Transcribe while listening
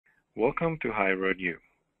Welcome to HighRoad U.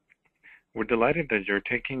 We're delighted that you're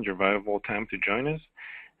taking your valuable time to join us,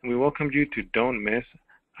 and we welcome you to Don't Miss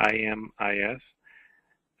iMIS,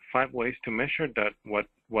 5 Ways to Measure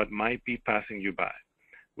what Might Be Passing You By,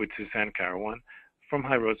 with Suzanne Carawan from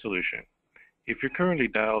HighRoad Solution. If you're currently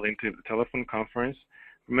dialed into the telephone conference,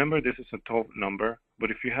 remember this is a toll number,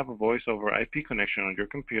 but if you have a voice over IP connection on your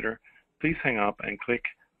computer, please hang up and click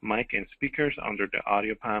Mic and Speakers under the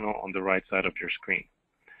audio panel on the right side of your screen.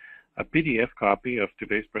 A PDF copy of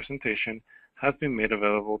today's presentation has been made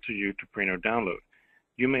available to you to print or download.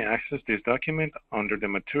 You may access this document under the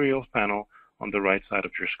Materials panel on the right side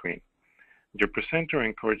of your screen. Your presenter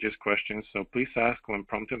encourages questions, so please ask when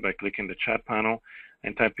prompted by clicking the chat panel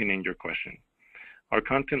and typing in your question. Our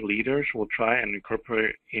content leaders will try and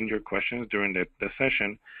incorporate in your questions during the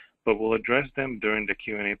session, but will address them during the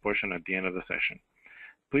Q&A portion at the end of the session.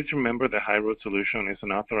 Please remember that HighRoad Solution is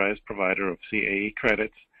an authorized provider of CAE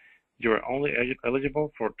credits. You are only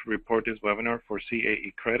eligible to report this webinar for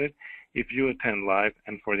CAE credit if you attend live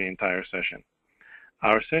and for the entire session.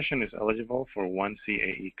 Our session is eligible for 1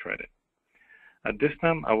 CAE credit. At this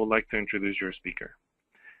time, I would like to introduce your speaker.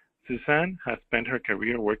 Suzanne has spent her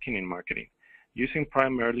career working in marketing, using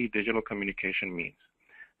primarily digital communication means.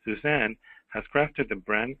 Suzanne has crafted the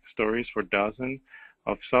brand stories for dozens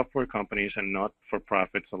of software companies and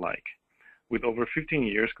not-for-profits alike. With over 15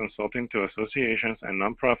 years consulting to associations and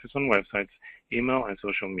nonprofits on websites, email, and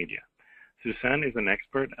social media, Suzanne is an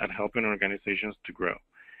expert at helping organizations to grow.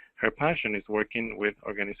 Her passion is working with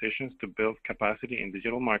organizations to build capacity in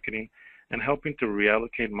digital marketing and helping to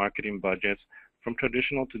reallocate marketing budgets from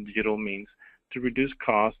traditional to digital means to reduce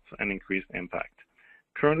costs and increase impact.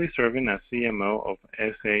 Currently serving as CMO of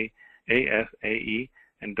ASAE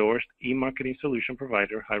endorsed e-marketing solution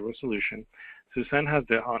provider HighRoad Solution, Suzanne has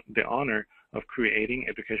the honor of creating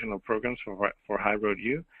educational programs for HighRoad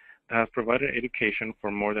U that has provided education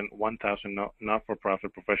for more than 1,000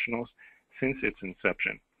 not-for-profit professionals since its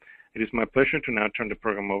inception. It is my pleasure to now turn the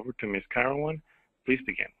program over to Ms. Carawan. Please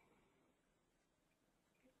begin.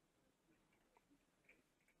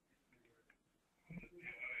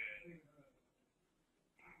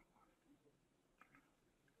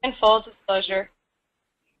 In full disclosure.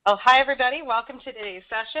 Oh, hi everybody, welcome to today's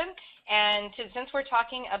session. And since we're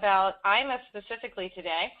talking about iMIS specifically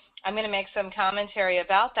today, I'm going to make some commentary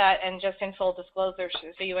about that, and just in full disclosure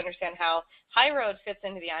so you understand how HighRoad fits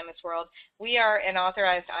into the iMIS world. We are an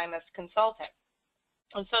authorized iMIS consultant.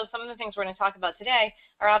 And so some of the things we're going to talk about today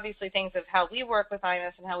are obviously things of how we work with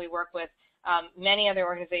iMIS and how we work with many other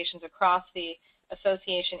organizations across the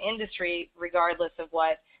association industry, regardless of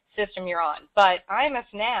what system you're on. But iMIS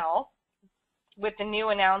now, with the new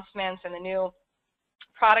announcements and the new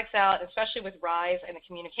products out, especially with RISE and the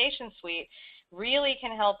communication suite, really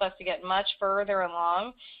can help us to get much further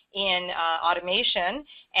along in automation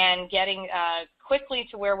and getting quickly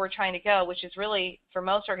to where we're trying to go, which is really, for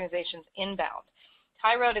most organizations, inbound.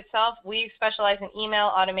 HighRoad itself, we specialize in email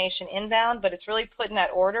automation inbound, but it's really put in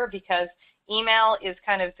that order because email is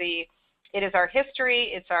kind of it is our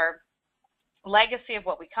history, it's our legacy of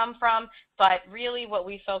what we come from, but really what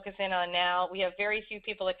we focus in on now, we have very few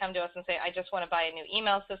people that come to us and say, I just want to buy a new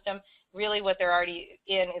email system. Really what they're already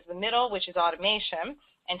in is the middle, which is automation,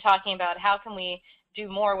 and talking about how can we do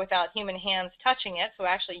more without human hands touching it, so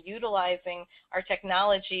actually utilizing our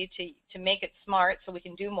technology to make it smart so we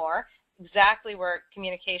can do more, exactly where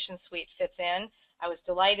Communication Suite fits in. I was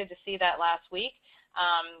delighted to see that last week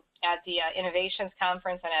at the Innovations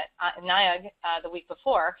Conference and at NIAG the week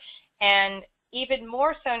before. And even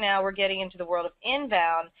more so now, we're getting into the world of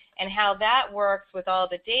inbound and how that works with all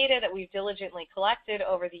the data that we've diligently collected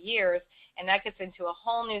over the years, and that gets into a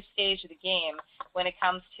whole new stage of the game when it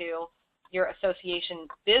comes to your association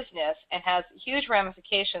business and has huge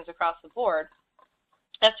ramifications across the board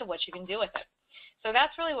as to what you can do with it. So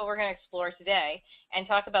that's really what we're going to explore today and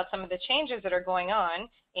talk about some of the changes that are going on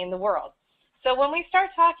in the world. So when we start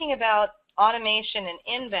talking about automation and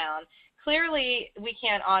inbound, clearly we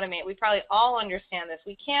can't automate. We probably all understand this.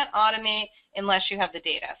 We can't automate unless you have the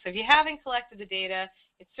data. So if you haven't collected the data,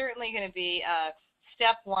 it's certainly going to be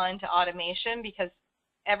step one to automation, because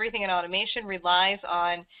everything in automation relies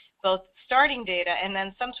on both starting data and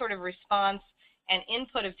then some sort of response and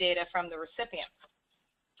input of data from the recipient.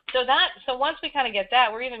 So once we kind of get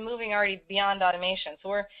that, we're even moving already beyond automation. So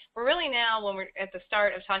we're really now, when we're at the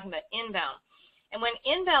start of talking about inbound. And when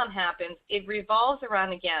inbound happens, it revolves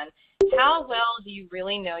around, again, how well do you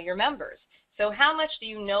really know your members? So how much do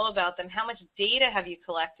you know about them? How much data have you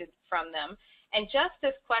collected from them? And just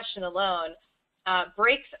this question alone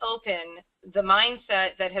breaks open the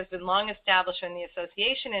mindset that has been long established in the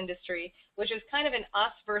association industry, which is kind of an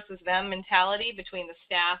us versus them mentality between the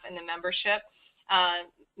staff and the membership.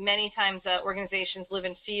 Many times organizations live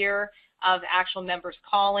in fear of actual members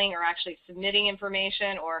calling or actually submitting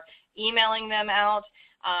information or emailing them out.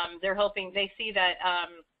 They're hoping, they see that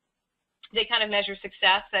they kind of measure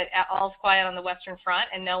success that all's quiet on the Western Front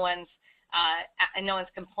and no one's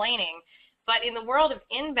complaining. But in the world of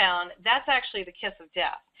inbound, that's actually the kiss of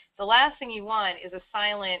death. The last thing you want is a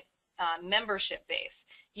silent membership base.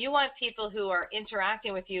 You want people who are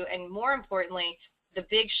interacting with you, and more importantly, the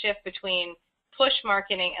big shift between push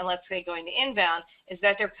marketing and, let's say, going to inbound is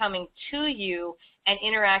that they're coming to you and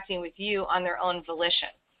interacting with you on their own volition.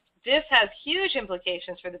 This has huge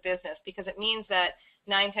implications for the business because it means that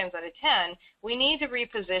 9 times out of 10, we need to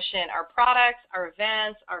reposition our products, our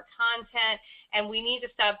events, our content, and we need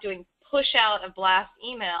to stop doing push out of blast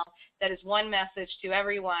email that is one message to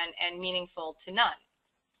everyone and meaningful to none.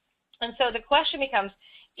 And so the question becomes,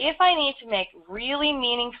 if I need to make really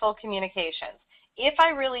meaningful communications, if I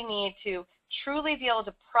really need to truly be able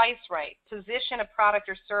to price right, position a product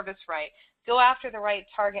or service right, go after the right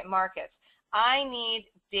target markets, I need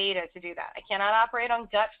data to do that. I cannot operate on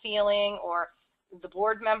gut feeling or the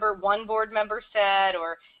one board member said,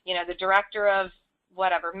 or the director of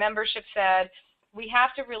whatever membership said. We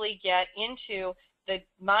have to really get into the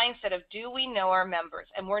mindset of, do we know our members?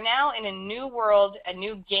 And we're now in a new world, a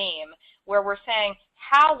new game, where we're saying,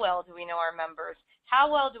 how well do we know our members?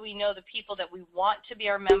 How well do we know the people that we want to be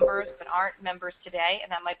our members but aren't members today?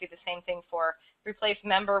 And that might be the same thing for replace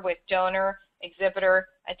member with donor, exhibitor,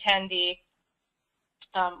 attendee,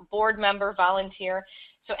 board member, volunteer.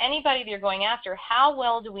 So anybody that you're going after, how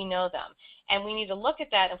well do we know them? And we need to look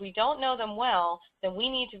at that. If we don't know them well, then we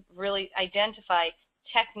need to really identify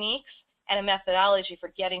techniques and a methodology for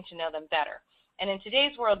getting to know them better. And in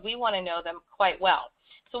today's world, we want to know them quite well.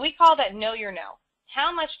 So we call that know your know.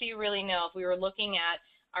 How much do you really know if we were looking at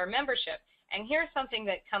our membership? And here's something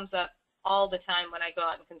that comes up all the time when I go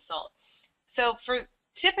out and consult. So for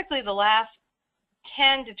typically the last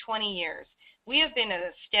 10 to 20 years, we have been in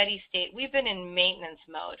a steady state. We've been in maintenance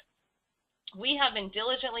mode. We have been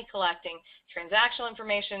diligently collecting transactional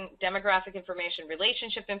information, demographic information,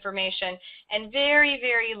 relationship information, and very,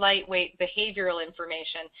 very lightweight behavioral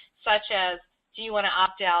information, such as, do you want to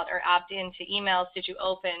opt out or opt into emails? Did you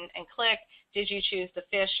open and click? Did you choose the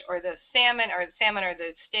fish or the salmon or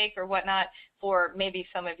the steak or whatnot for maybe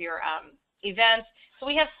some of your events? So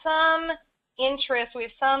we have some interest, we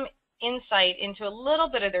have some insight into a little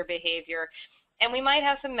bit of their behavior, and we might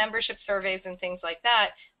have some membership surveys and things like that,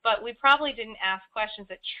 but we probably didn't ask questions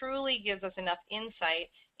that truly gives us enough insight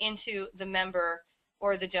into the member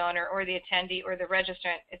or the donor or the attendee or the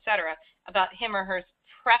registrant, etc., about him or her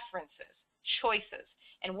preferences, choices.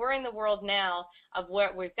 And we're in the world now of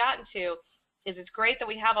what we've gotten to is it's great that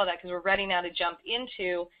we have all that because we're ready now to jump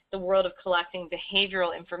into the world of collecting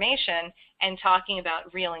behavioral information and talking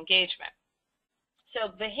about real engagement.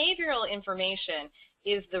 So behavioral information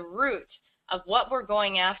is the root of what we're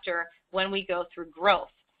going after when we go through growth.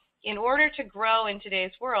 In order to grow in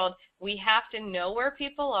today's world, we have to know where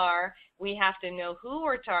people are, we have to know who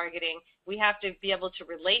we're targeting, we have to be able to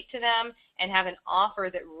relate to them and have an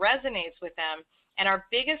offer that resonates with them. And our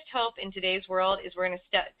biggest hope in today's world is we're going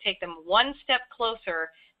to take them one step closer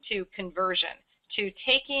to conversion, to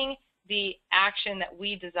taking the action that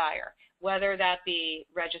we desire, whether that be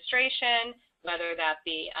registration, whether that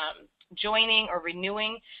be joining or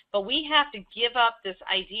renewing. But we have to give up this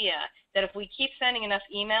idea that if we keep sending enough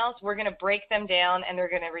emails, we're going to break them down and they're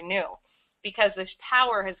going to renew, because this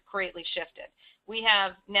power has greatly shifted. We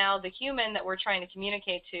have now the human that we're trying to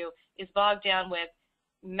communicate to is bogged down with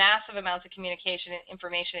massive amounts of communication and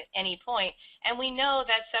information at any point, and we know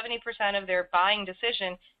that 70% of their buying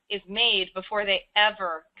decision is made before they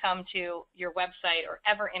ever come to your website or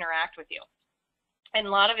ever interact with you. And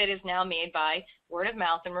a lot of it is now made by word of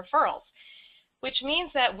mouth and referrals, which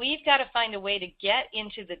means that we've got to find a way to get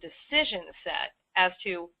into the decision set as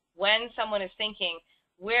to when someone is thinking,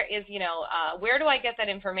 where do I get that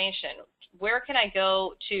information? Where can I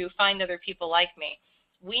go to find other people like me?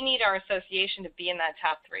 We need our association to be in that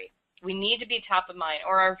top 3. We need to be top of mind,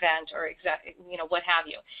 or our event, or what have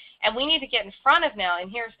you. And we need to get in front of now,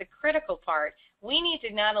 and here's the critical part, we need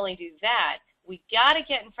to not only do that, we got to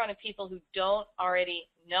get in front of people who don't already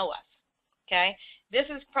know us, okay? This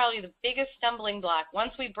is probably the biggest stumbling block.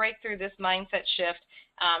 Once we break through this mindset shift,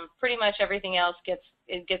 pretty much everything else gets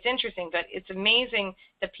interesting, but it's amazing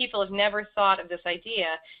that people have never thought of this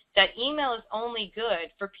idea that email is only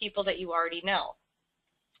good for people that you already know.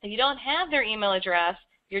 If you don't have their email address,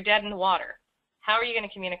 you're dead in the water. How are you going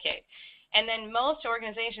to communicate? And then most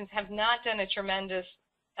organizations have not done a tremendous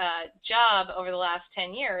job over the last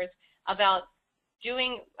 10 years about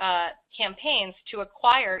doing campaigns to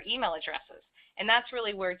acquire email addresses. And that's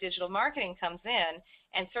really where digital marketing comes in,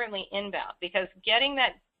 and certainly inbound, because getting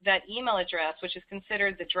that email address, which is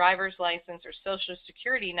considered the driver's license or social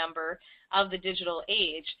security number of the digital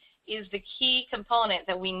age, is the key component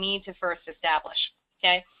that we need to first establish.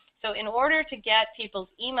 Okay? So in order to get people's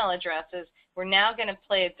email addresses, we're now going to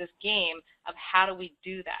play this game of how do we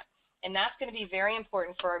do that. And that's going to be very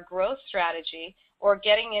important for our growth strategy or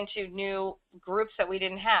getting into new groups that we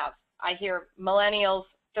didn't have. I hear millennials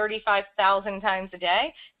 35,000 times a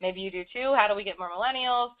day. Maybe you do too. How do we get more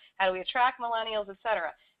millennials? How do we attract millennials,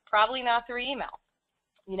 etc.? Probably not through email.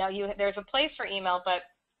 You know, there's a place for email, but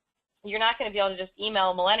you're not going to be able to just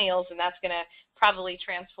email millennials, and that's going to probably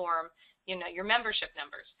transform, you know, your membership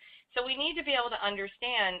numbers. So we need to be able to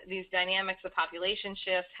understand these dynamics of population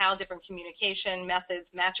shifts, how different communication methods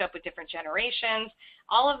match up with different generations,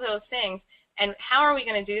 all of those things. And how are we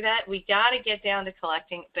going to do that? We got to get down to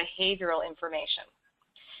collecting behavioral information.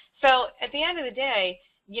 So at the end of the day,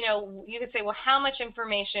 you know, you could say, well, how much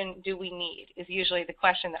information do we need is usually the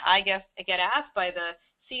question that I get asked by the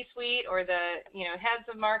C-suite or the, you know, heads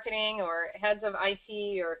of marketing or heads of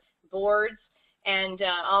IT or boards and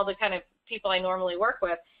all the kind of people I normally work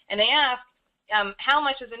with. And they ask, how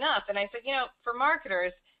much is enough? And I said, you know, for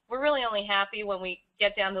marketers, we're really only happy when we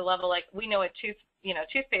get down to the level like we know what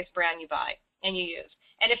toothpaste brand you buy and you use.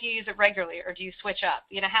 And if you use it regularly, or do you switch up?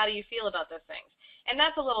 You know, how do you feel about those things? And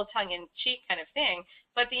that's a little tongue-in-cheek kind of thing,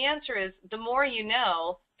 but the answer is the more you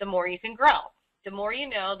know, the more you can grow. The more you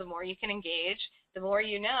know, the more you can engage. The more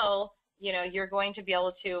you know, you're going to be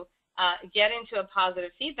able to get into a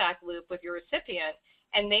positive feedback loop with your recipient,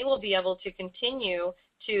 and they will be able to continue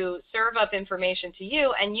to serve up information to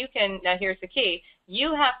you, and you can, now here's the key,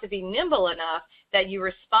 you have to be nimble enough that you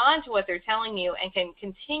respond to what they're telling you and can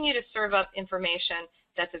continue to serve up information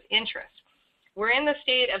that's of interest. We're in the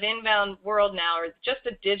state of inbound world now, or just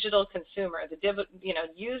a digital consumer,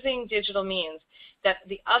 using digital means. That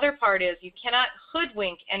the other part is you cannot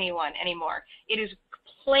hoodwink anyone anymore. It is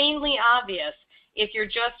plainly obvious if you're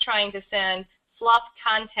just trying to send fluff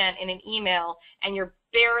content in an email and you're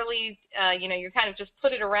barely, you're kind of just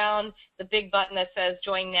put it around the big button that says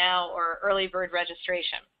join now or early bird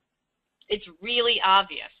registration. It's really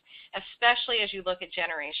obvious, especially as you look at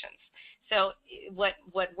generations. So what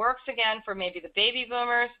works again for maybe the baby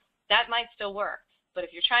boomers, that might still work. But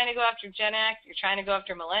if you're trying to go after Gen X, you're trying to go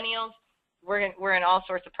after millennials, we're in all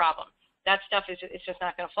sorts of problems. That stuff is just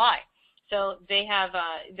not going to fly. So they have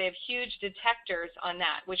huge detectors on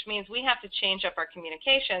that, which means we have to change up our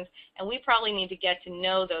communications, and we probably need to get to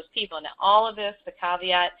know those people. Now, all of this, the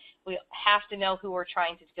caveat, we have to know who we're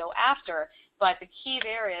trying to go after, but the key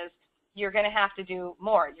there is you're going to have to do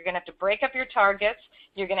more. You're going to have to break up your targets.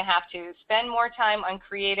 You're going to have to spend more time on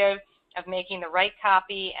creative, of making the right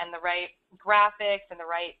copy and the right graphics and the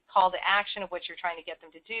right call to action of what you're trying to get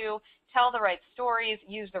them to do, tell the right stories,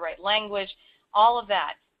 use the right language, all of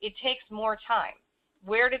that. It takes more time.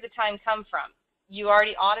 Where did the time come from? You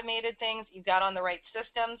already automated things, you got on the right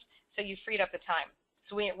systems, so you freed up the time.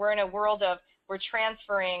 So we're in a world of, we're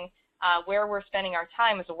transferring where we're spending our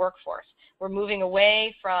time as a workforce. We're moving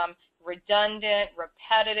away from redundant,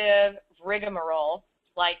 repetitive rigmarole,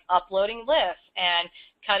 like uploading lists and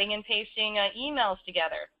cutting and pasting emails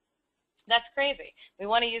together. That's crazy. We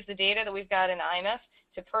want to use the data that we've got in iMIS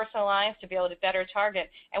to personalize, to be able to better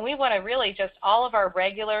target. And we want to really just all of our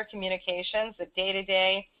regular communications, the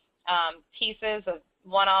day-to-day pieces of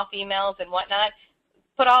one-off emails and whatnot,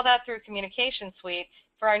 put all that through Communication Suite.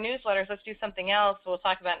 For our newsletters, let's do something else we'll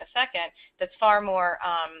talk about in a second that's far more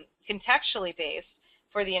contextually based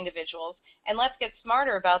for the individuals. And let's get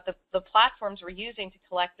smarter about the platforms we're using to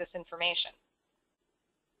collect this information.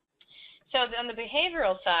 So on the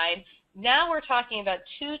behavioral side, now we're talking about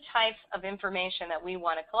two types of information that we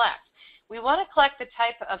want to collect. We want to collect the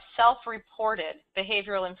type of self-reported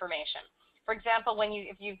behavioral information. For example,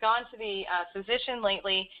 if you've gone to the physician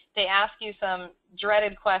lately, they ask you some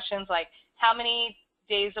dreaded questions like, how many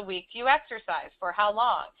days a week do you exercise? For how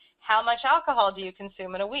long? How much alcohol do you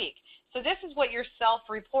consume in a week? So this is what you're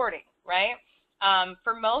self-reporting, right?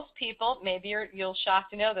 For most people, maybe you'll shock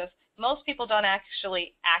to know this, most people don't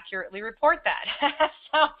actually accurately report that.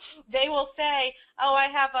 So they will say, oh, I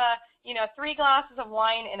have 3 glasses of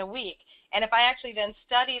wine in a week. And if I actually then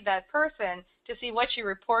studied that person to see what you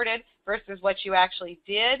reported versus what you actually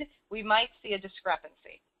did, we might see a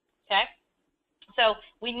discrepancy, okay? So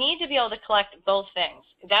we need to be able to collect both things.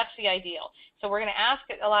 That's the ideal. So we're going to ask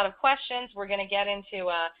a lot of questions. We're going to get into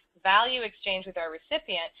a value exchange with our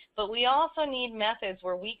recipient, but we also need methods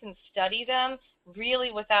where we can study them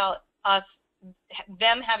really without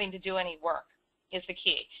them having to do any work is the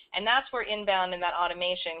key. And that's where inbound and that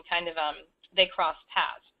automation kind of, they cross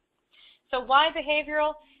paths. So why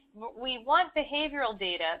behavioral? We want behavioral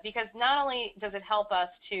data because not only does it help us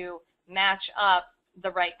to match up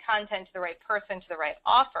the right content to the right person to the right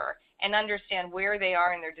offer and understand where they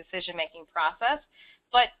are in their decision-making process,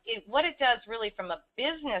 but what it does really from a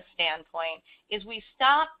business standpoint is we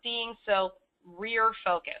stop being so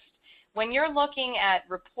rear-focused. When you're looking at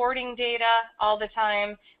reporting data all the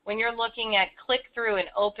time, when you're looking at click-through and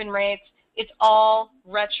open rates, it's all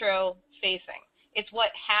retro-facing. It's what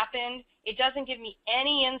happened. It doesn't give me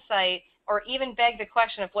any insight or even beg the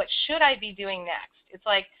question of what should I be doing next. It's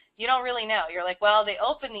like you don't really know. You're like, well, they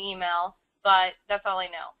opened the email, but that's all I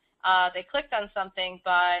know. They clicked on something,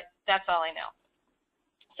 but that's all I know.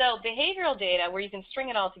 So behavioral data, where you can string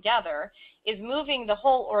it all together, is moving the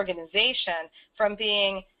whole organization from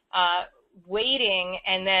being waiting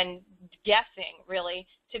and then guessing, really,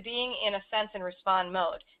 to being in a sense and respond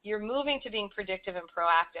mode. You're moving to being predictive and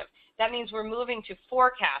proactive. That means we're moving to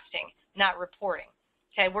forecasting, not reporting.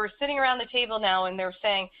 Okay, we're sitting around the table now and we're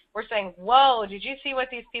saying, whoa, did you see what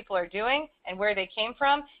these people are doing and where they came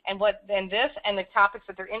from and this and the topics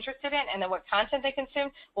that they're interested in and then what content they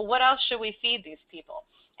consume? Well, what else should we feed these people?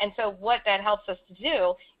 And so what that helps us to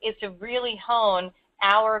do is to really hone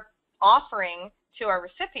our offering to our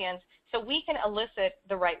recipients so we can elicit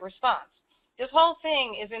the right response. This whole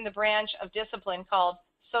thing is in the branch of discipline called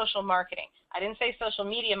social marketing. I didn't say social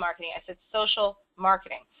media marketing, I said social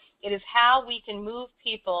marketing. It is how we can move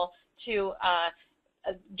people to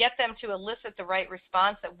get them to elicit the right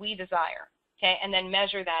response that we desire, okay, and then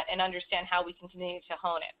measure that and understand how we can continue to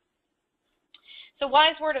hone it. So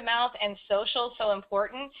why is word of mouth and social so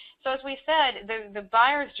important? So as we said, the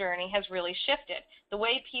buyer's journey has really shifted. The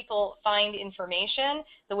way people find information,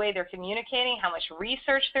 the way they're communicating, how much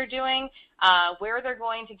research they're doing, where they're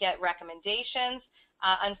going to get recommendations.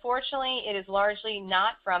 Unfortunately, it is largely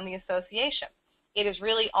not from the association. It is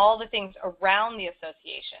really all the things around the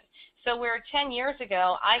association. So where 10 years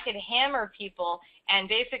ago I could hammer people and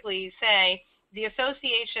basically say, the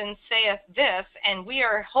association saith this, and we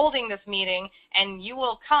are holding this meeting, and you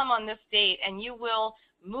will come on this date, and you will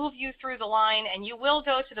move you through the line, and you will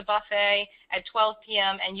go to the buffet at 12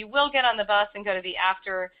 p.m., and you will get on the bus and go to the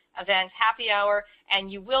after event happy hour,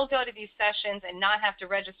 and you will go to these sessions and not have to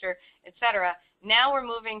register, etc. Now we're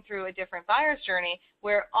moving through a different buyer's journey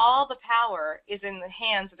where all the power is in the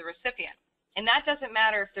hands of the recipient. And that doesn't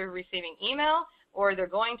matter if they're receiving email or they're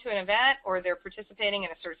going to an event or they're participating in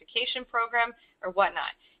a certification program or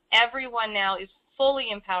whatnot. Everyone now is fully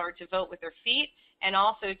empowered to vote with their feet and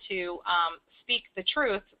also to speak the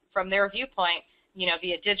truth from their viewpoint,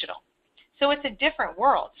 via digital. So it's a different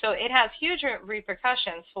world. So it has huge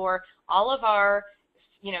repercussions for all of our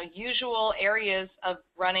usual areas of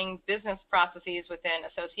running business processes within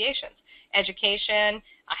associations. Education,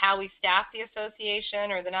 how we staff the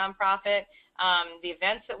association or the nonprofit, the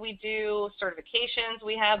events that we do, certifications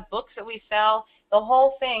we have, books that we sell. The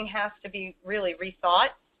whole thing has to be really rethought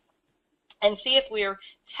and see if we're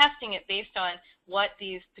testing it based on what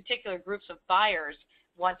these particular groups of buyers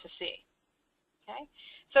want to see. Okay?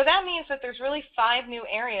 So that means that there's really 5 new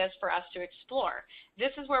areas for us to explore.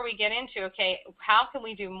 This is where we get into, okay, how can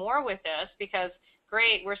we do more with this? Because,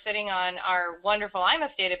 great, we're sitting on our wonderful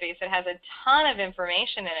iMIS database that has a ton of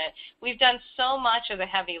information in it. We've done so much of the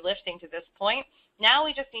heavy lifting to this point. Now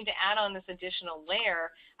we just need to add on this additional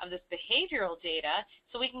layer of this behavioral data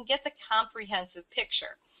so we can get the comprehensive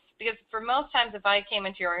picture. Because for most times if I came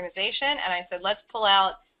into your organization and I said, let's pull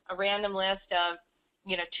out a random list of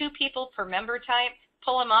 2 people per member type,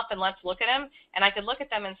 pull them up and let's look at them, and I could look at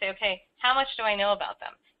them and say, okay, how much do I know about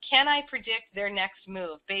them? Can I predict their next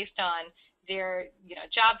move based on their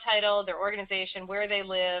job title, their organization, where they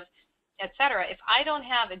live, etc.? If I don't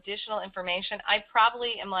have additional information, I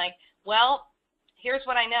probably am like, well, here's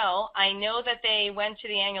what I know. I know that they went to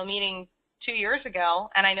the annual meeting 2 years ago,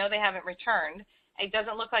 and I know they haven't returned. It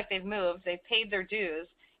doesn't look like they've moved. They've paid their dues,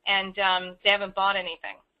 and they haven't bought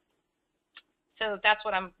anything. So that's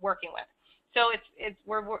what I'm working with. So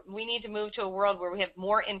we need to move to a world where we have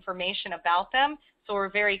more information about them, so we're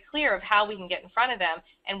very clear of how we can get in front of them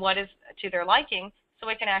and what is to their liking, so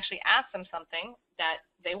we can actually ask them something that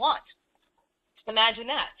they want. Imagine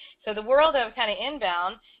that. So the world of kind of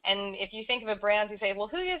inbound, and if you think of a brand, you say, well,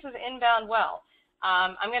 who uses inbound well?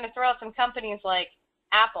 I'm going to throw out some companies like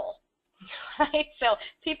Apple. Right? So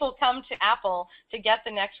people come to Apple to get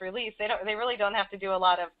the next release. They really don't have to do a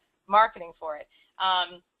lot of marketing for it.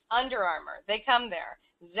 Under Armour, they come there.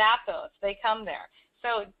 Zappos, they come there.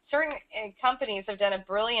 So certain companies have done a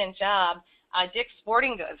brilliant job Dick's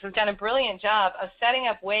Sporting Goods has done a brilliant job of setting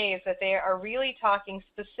up ways that they are really talking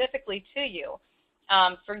specifically to you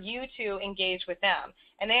for you to engage with them.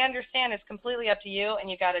 And they understand it's completely up to you, and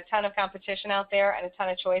you've got a ton of competition out there and a ton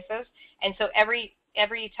of choices. And so every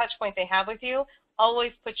touch point they have with you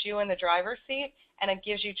always puts you in the driver's seat, and it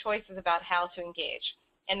gives you choices about how to engage.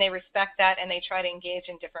 And they respect that, and they try to engage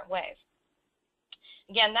in different ways.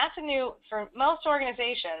 Again, that's a new, for most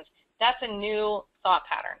organizations, that's a new thought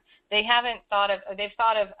pattern. They haven't thought of, they've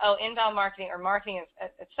thought of, oh, inbound marketing or marketing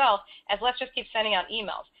itself as let's just keep sending out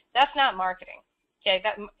emails. That's not marketing. Okay,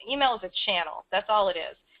 that email is a channel. That's all it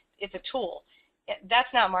is. It's a tool. That's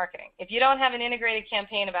not marketing. If you don't have an integrated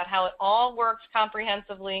campaign about how it all works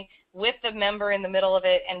comprehensively with the member in the middle of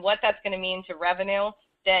it and what that's going to mean to revenue,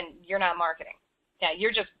 then you're not marketing. Yeah,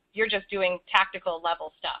 you're just doing tactical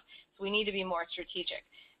level stuff. So we need to be more strategic.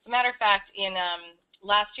 As a matter of fact, in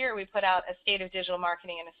last year we put out a State of Digital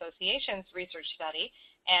Marketing and Associations research study,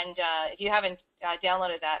 and if you haven't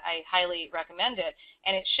downloaded that, I highly recommend it.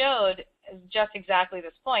 And it showed just exactly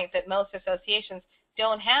this point, that most associations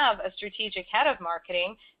don't have a strategic head of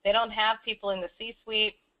marketing. They don't have people in the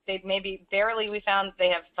C-suite. They maybe barely, we found, they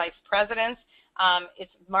have vice presidents.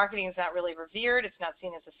 Marketing is not really revered. It's not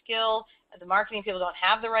seen as a skill. The marketing people don't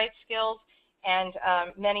have the right skills. And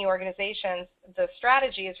many organizations, the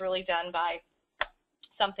strategy is really done by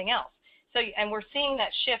something else. So, and we're seeing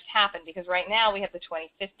that shift happen, because right now we have the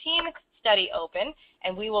 2015 study open,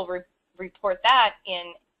 and we will report that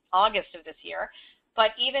in August of this year.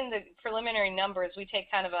 But even the preliminary numbers, we take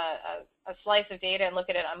kind of a slice of data and look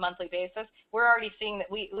at it on a monthly basis. We're already seeing that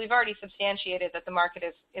we've already substantiated that the market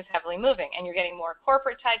is heavily moving, and you're getting more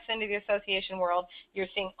corporate types into the association world. You're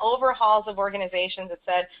seeing overhauls of organizations that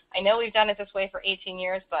said, I know we've done it this way for 18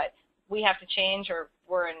 years, but we have to change or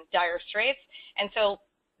we're in dire straits. And so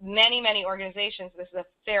many organizations, this is a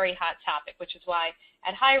very hot topic, which is why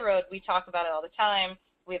at HighRoad we talk about it all the time.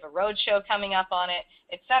 We have a road show coming up on it,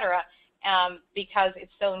 etc., because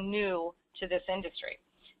it's so new to this industry.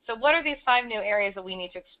 So what are these 5 new areas that we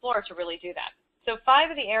need to explore to really do that? So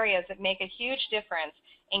 5 of the areas that make a huge difference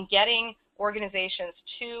in getting organizations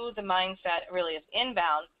to the mindset really of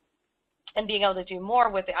inbound and being able to do more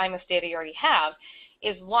with the iMIS data you already have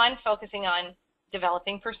is, 1, focusing on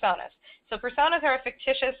developing personas. So personas are a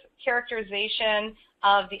fictitious characterization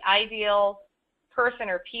of the ideal person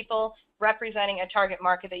or people representing a target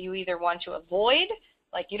market that you either want to avoid,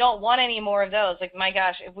 like you don't want any more of those. Like, my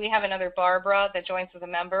gosh, if we have another Barbara that joins as a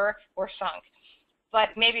member, we're sunk. But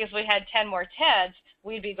maybe if we had 10 more Teds,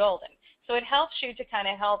 we'd be golden. So it helps you to kind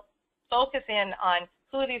of help focus in on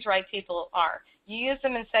who these right people are. You use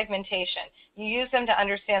them in segmentation. You use them to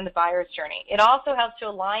understand the buyer's journey. It also helps to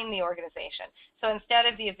align the organization. So instead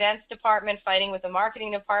of the events department fighting with the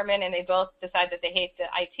marketing department and they both decide that they hate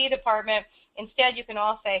the IT department, instead you can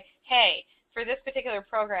all say, hey, for this particular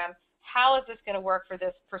program, how is this going to work for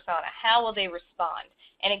this persona? How will they respond?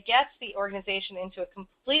 And it gets the organization into a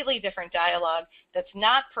completely different dialogue that's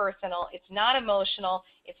not personal, it's not emotional,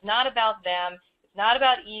 it's not about them, it's not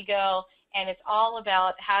about ego, and it's all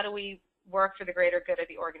about how do we work for the greater good of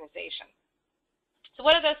the organization. So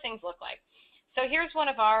what do those things look like? So here's one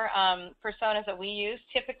of our personas that we use.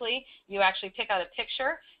 Typically, you actually pick out a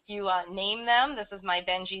picture, you name them. This is my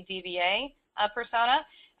Benji DBA persona.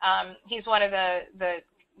 He's one of the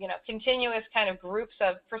continuous kind of groups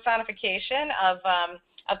of personification of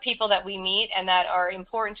people that we meet and that are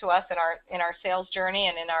important to us in our sales journey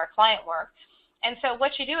and in our client work. And so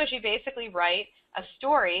what you do is you basically write a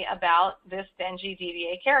story about this Benji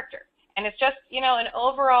DBA character. And it's just, an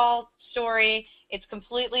overall story. It's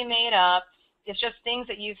completely made up. It's just things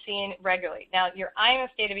that you've seen regularly. Now, your iMIS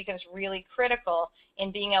data becomes really critical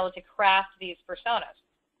in being able to craft these personas,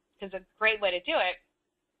 because a great way to do it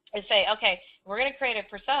is say, okay, we're going to create a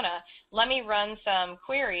persona. Let me run some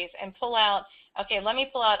queries and pull out, let me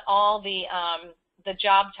pull out all the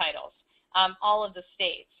job titles, all of the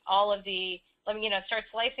states, let me, start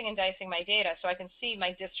slicing and dicing my data so I can see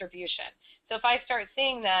my distribution. So if I start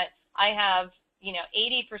seeing that I have,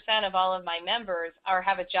 80% of all of my members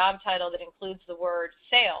have a job title that includes the word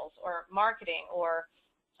sales or marketing or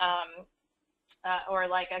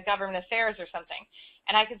like a government affairs or something,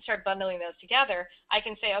 and I can start bundling those together, I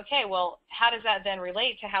can say, okay, well, how does that then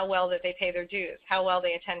relate to how well that they pay their dues, how well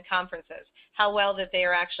they attend conferences, how well that they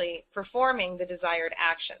are actually performing the desired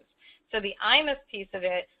actions. So the iMIS piece of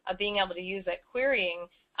it, of being able to use that querying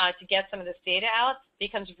to get some of this data out,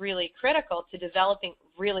 becomes really critical to developing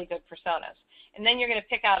really good personas. And then you're going to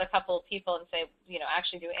pick out a couple of people and say,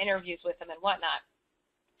 actually do interviews with them and whatnot.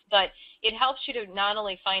 But it helps you to not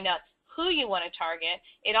only find out who you want to target.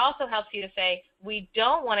 It also helps you to say, we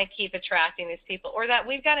don't want to keep attracting these people, or that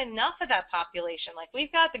we've got enough of that population. Like,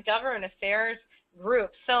 we've got the government affairs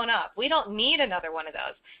group sewn up. We don't need another one of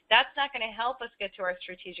those. That's not going to help us get to our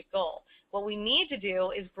strategic goal. What we need to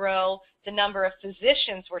do is grow the number of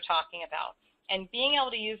physicians we're talking about. And being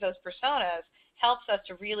able to use those personas helps us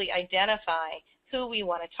to really identify who we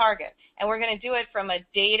want to target. And we're going to do it from a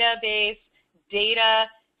database, data,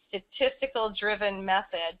 statistical-driven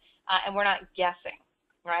method, and we're not guessing,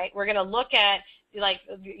 right? We're going to look at, like,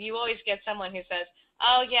 you always get someone who says,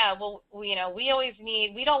 oh, yeah, well, we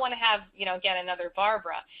don't want to have, again, another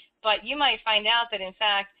Barbara. But you might find out that, in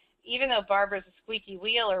fact, even though Barbara's a squeaky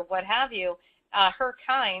wheel or what have you, her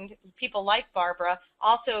kind, people like Barbara,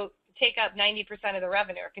 also take up 90% of the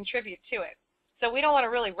revenue or contribute to it. So we don't want to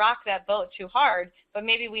really rock that boat too hard, but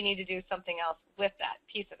maybe we need to do something else with that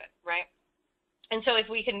piece of it, right? And so if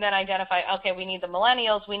we can then identify, okay, we need the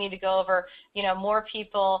millennials, we need to go over, more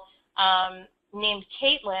people named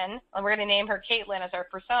Caitlin, and we're going to name her Caitlin as our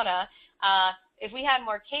persona. If we had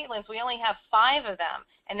more Caitlins, we only have 5 of them,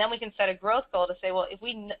 and then we can set a growth goal to say, well, if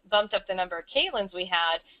we bumped up the number of Caitlins we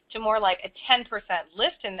had to more like a 10%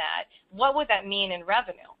 lift in that, what would that mean in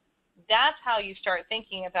revenue? That's how you start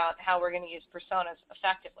thinking about how we're going to use personas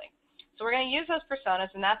effectively. So we're going to use those personas,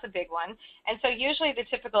 and that's a big one. And so usually the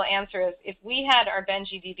typical answer is, if we had our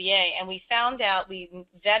Benji DBA and we found out, we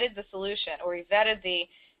vetted the solution, or we vetted the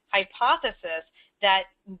hypothesis that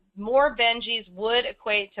more Benjis would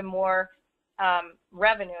equate to more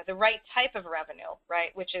revenue, the right type of revenue, right,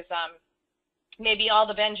 which is maybe all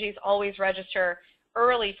the Benjis always register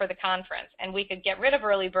early for the conference, and we could get rid of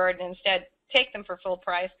early bird and instead take them for full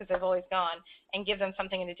price because they've always gone, and give them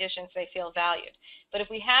something in addition so they feel valued. But if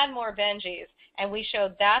we had more Benjis and we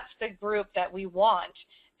showed that's the group that we want,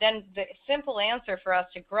 then the simple answer for us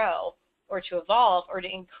to grow or to evolve or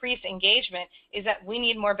to increase engagement is that we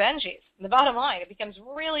need more Benjis. The bottom line, it becomes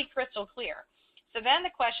really crystal clear. So then the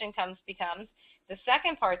question becomes, the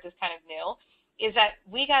second part that's kind of new, is that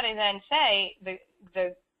we got to then say,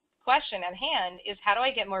 the question at hand is, how do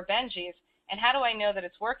I get more Benjis, and how do I know that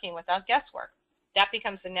it's working without guesswork? That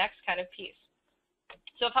becomes the next kind of piece.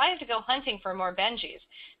 So if I have to go hunting for more Benjis,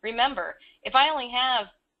 remember, if I only have,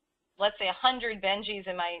 let's say, 100 Benjis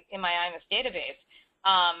in my iMIS database,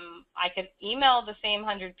 I could email the same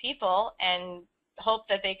 100 people and hope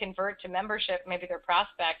that they convert to membership, maybe they're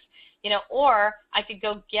prospects, or I could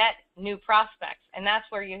go get new prospects. And that's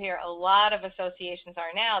where you hear a lot of associations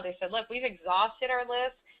are now. They said, look, we've exhausted our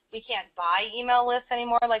list. We can't buy email lists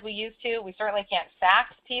anymore like we used to. We certainly can't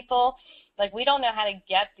fax people. Like, we don't know how to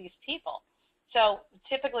get these people. So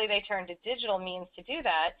typically they turn to digital means to do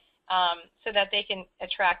that, so that they can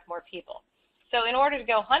attract more people. So in order to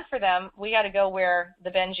go hunt for them, we got to go where the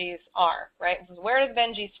Benjis are, right? Where are the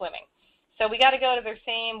Benjis swimming? So we got to go to their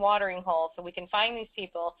same watering hole so we can find these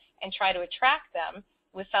people and try to attract them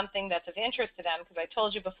with something that's of interest to them, because I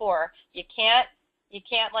told you before, you can't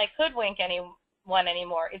like hoodwink anyone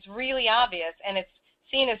anymore. It's really obvious, and it's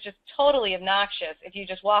seen as just totally obnoxious if you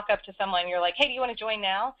just walk up to someone and you're like, hey, do you want to join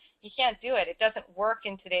now? You can't do it. It doesn't work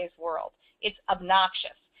in today's world. It's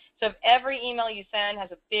obnoxious. So if every email you send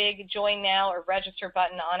has a big join now or register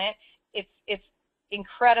button on it, it's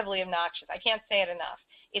incredibly obnoxious. I can't say it enough.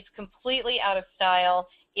 It's completely out of style.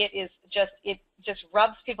 It just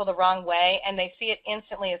rubs people the wrong way, and they see it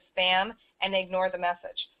instantly as spam, and they ignore the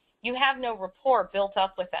message. You have no rapport built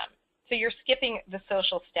up with them. So you're skipping the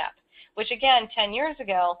social step, which again, 10 years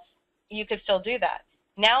ago, you could still do that.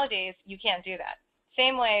 Nowadays, you can't do that.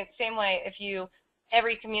 Same way if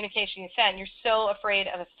every communication you send, you're so afraid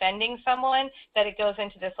of offending someone that it goes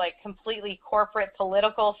into this like completely corporate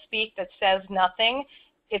political speak that says nothing.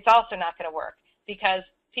 It's also not going to work because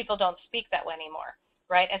people don't speak that way anymore,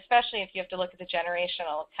 right? Especially if you have to look at the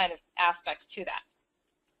generational kind of aspects to that.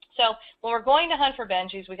 So when we're going to hunt for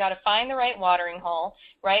Benjis, we got to find the right watering hole,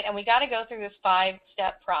 right? And we got to go through this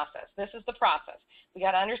 5-step process. This is the process. We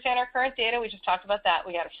got to understand our current data. We just talked about that.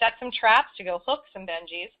 We got to set some traps to go hook some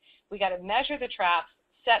Benjis. We got to measure the traps,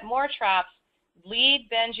 set more traps, lead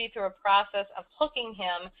Benji through a process of hooking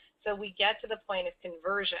him so we get to the point of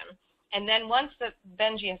conversion. And then once the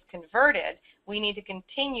Benji is converted, we need to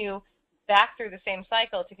continue back through the same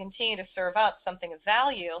cycle to continue to serve up something of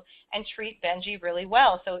value and treat Benji really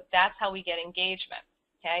well. So that's how we get engagement,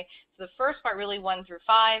 okay? So the first part, really 1 through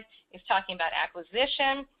 5, is talking about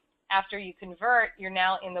acquisition. After you convert, you're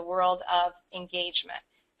now in the world of engagement.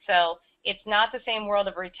 So it's not the same world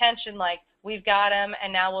of retention like we've got them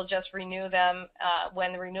and now we'll just renew them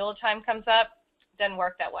when the renewal time comes up. It doesn't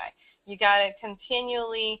work that way. You got to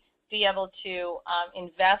continually be able to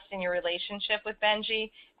invest in your relationship with Benji,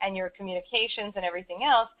 and your communications and everything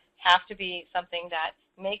else have to be something that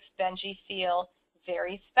makes Benji feel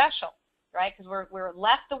very special, right? Because we're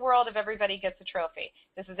left the world of everybody gets a trophy.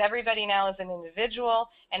 This is everybody now as an individual,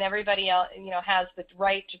 and everybody else, has the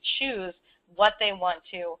right to choose what they want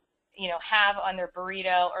to, have on their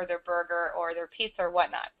burrito or their burger or their pizza or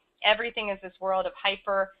whatnot. Everything is this world of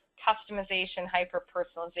hyper customization, hyper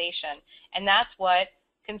personalization, and that's what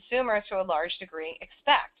consumers to a large degree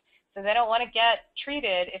expect. So they don't want to get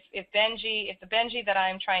treated if the Benji that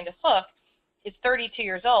I'm trying to hook is 32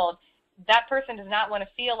 years old. That person does not want to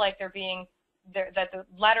feel like that the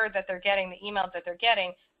letter that they're getting, the email that they're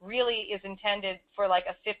getting, really is intended for like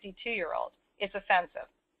a 52-year-old. It's offensive.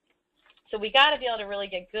 So we got to be able to really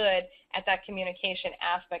get good at that communication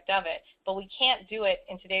aspect of it, but we can't do it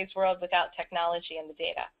in today's world without technology and the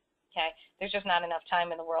data. Okay, there's just not enough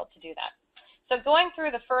time in the world to do that. So going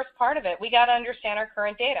through the first part of it, we got to understand our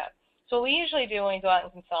current data. So what we usually do when we go out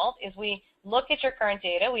and consult is we look at your current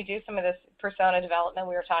data. We do some of this persona development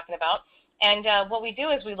we were talking about. And what we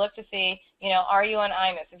do is we look to see, are you on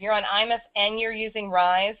iMIS? If you're on iMIS and you're using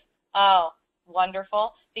Rise, oh,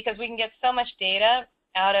 wonderful, because we can get so much data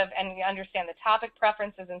out of, and we understand the topic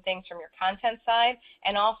preferences and things from your content side,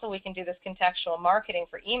 and also we can do this contextual marketing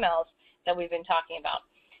for emails that we've been talking about.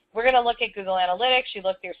 We're going to look at Google Analytics. You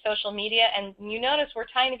look at your social media, and you notice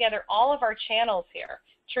we're tying together all of our channels here,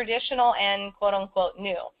 traditional and quote-unquote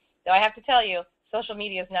new. Though I have to tell you, social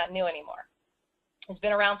media is not new anymore. It's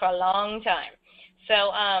been around for a long time.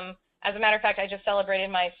 So as a matter of fact, I just celebrated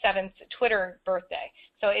my 7th Twitter birthday.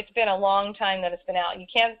 So it's been a long time that it's been out. You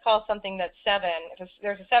can't call something that's 7. If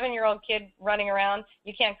there's a 7-year-old kid running around,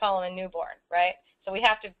 you can't call him a newborn, right? So we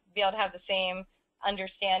have to be able to have the same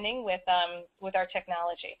understanding with our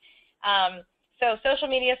technology. So social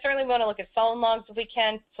media, certainly we want to look at phone logs if we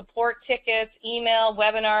can, support tickets, email,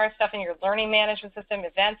 webinars, stuff in your learning management system,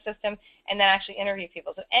 event system, and then actually interview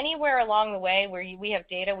people. So anywhere along the way where we have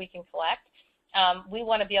data we can collect, we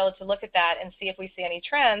want to be able to look at that and see if we see any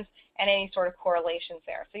trends and any sort of correlations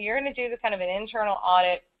there. So you're going to do the kind of an internal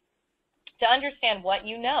audit to understand what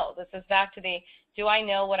you know. This is back to the, do I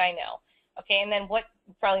know what I know? Okay, and then what,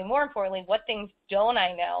 probably more importantly, what things don't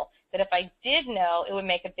I know that if I did know, it would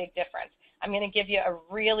make a big difference. I'm going to give you a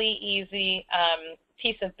really easy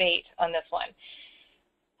piece of bait on this one.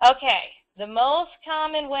 Okay, the most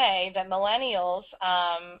common way that millennials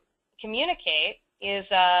communicate is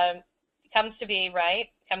comes to be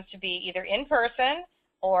either in person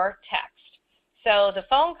or text. So the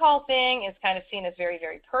phone call thing is kind of seen as very,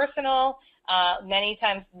 very personal. Many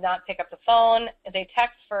times not pick up the phone, they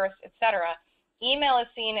text first, etc. Email is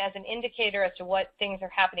seen as an indicator as to what things are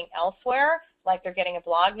happening elsewhere, like they're getting a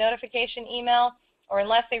blog notification email, or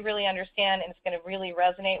unless they really understand and it's going to really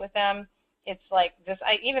resonate with them, it's like this,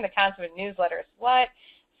 even the concept of newsletters, what?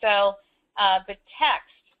 So, but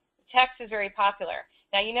text is very popular.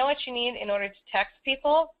 Now, you know what you need in order to text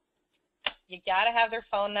people? You got to have their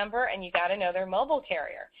phone number and you got to know their mobile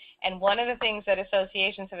carrier. And one of the things that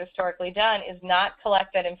associations have historically done is not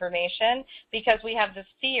collect that information because we have this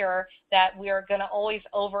fear that we are going to always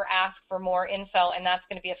over ask for more info and that's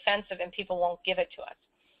going to be offensive and people won't give it to us.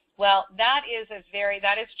 Well, that is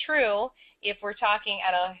true if we're talking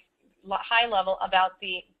at a high level about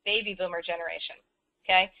the baby boomer generation.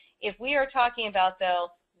 Okay? If we are talking about, though,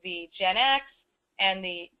 the Gen X and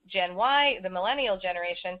the Gen Y, the millennial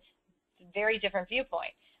generation, very different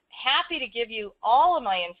viewpoint. Happy to give you all of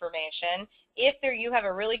my information if you have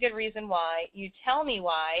a really good reason why, you tell me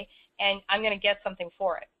why, and I'm going to get something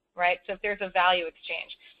for it, right? So if there's a value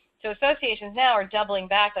exchange. So associations now are doubling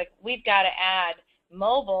back, like we've got to add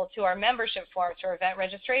mobile to our membership forms or event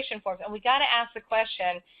registration forms, and we got to ask the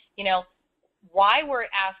question, why we're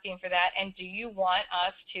asking for that, and do you want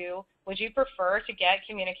us to, would you prefer to get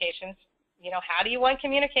communications, how do you want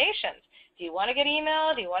communications? Do you want to get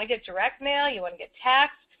email? Do you want to get direct mail? You want to get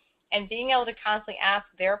text? And being able to constantly ask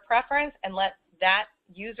their preference and let that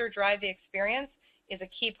user drive the experience is a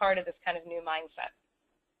key part of this kind of new mindset.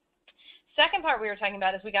 Second part we were talking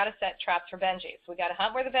about is we got to set traps for Benjis. We got to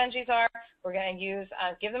hunt where the Benjis are. We're going to use,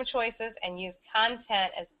 give them choices and use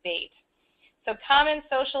content as bait. So common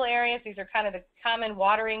social areas, these are kind of the common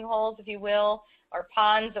watering holes, if you will, or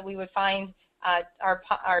ponds that we would find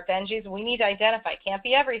our Benjis. We need to identify. Can't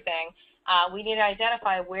be everything. We need to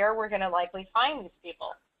identify where we're going to likely find these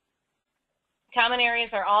people. Common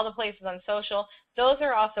areas are all the places on social. Those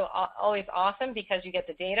are also always awesome because you get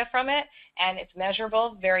the data from it and it's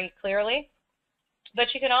measurable very clearly.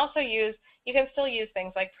 But you can also use, you can still use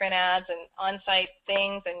things like print ads and on-site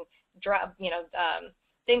things and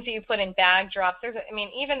things that you put in bag drops. I mean,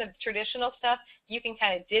 even the traditional stuff, you can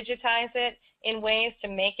kind of digitize it in ways to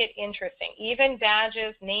make it interesting. Even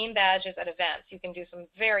badges, name badges at events, you can do some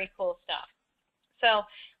very cool stuff. So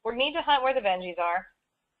we need to hunt where the Benjis are.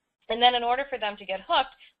 And then in order for them to get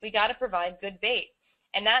hooked, we got to provide good bait.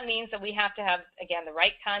 And that means that we have to have, again, the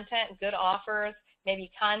right content, good offers,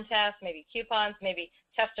 maybe contests, maybe coupons, maybe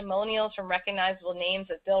testimonials from recognizable names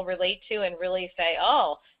that they'll relate to and really say,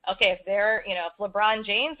 oh, okay, if they're, you know, if LeBron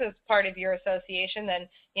James is part of your association, then,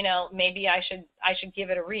 you know, maybe I should give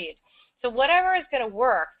it a read. So whatever is going to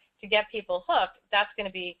work to get people hooked, that's going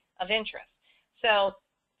to be of interest. So,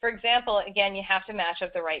 for example, again, you have to match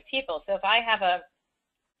up the right people. So if I have a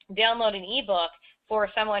download an ebook for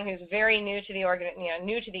someone who's very new to the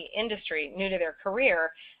new to the industry, new to their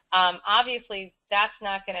career, obviously that's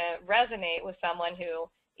not going to resonate with someone who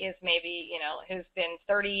is maybe, you know, who's been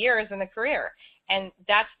 30 years in the career, and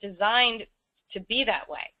that's designed to be that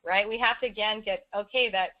way, right? We have to again get okay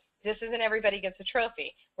that this isn't everybody gets a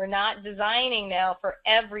trophy. We're not designing now for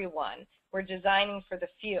everyone. We're designing for the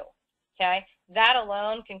few. Okay, that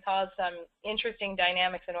alone can cause some interesting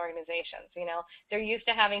dynamics in organizations. You know, they're used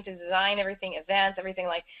to having to design everything, events, everything,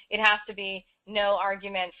 like it has to be no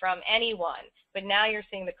argument from anyone. But now you're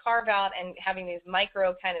seeing the carve out and having these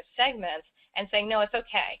micro kind of segments and saying, no, it's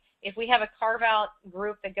okay. If we have a carve out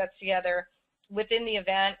group that gets together within the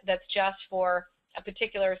event that's just for a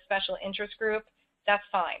particular special interest group, that's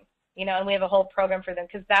fine. You know, and we have a whole program for them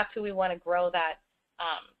because that's who we want to grow that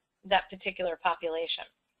that particular population.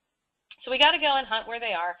 So we got to go and hunt where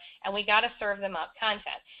they are, and we got to serve them up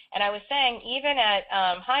content. And I was saying, even at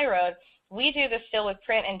HighRoad, we do this still with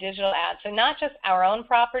print and digital ads. So not just our own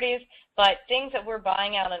properties, but things that we're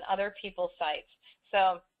buying out on other people's sites.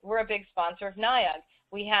 So we're a big sponsor of NIAG.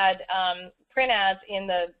 We had print ads in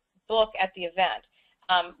the book at the event.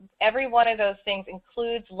 Every one of those things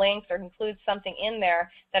includes links or includes something in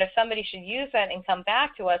there that if somebody should use that and come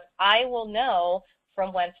back to us, I will know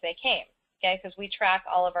from whence they came. Okay, because we track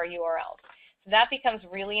all of our URLs. So that becomes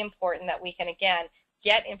really important that we can, again,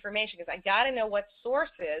 get information, because I got to know what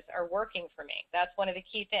sources are working for me. That's one of the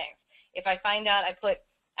key things. If I find out, I put,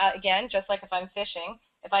 again, just like if I'm fishing,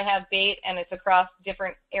 if I have bait and it's across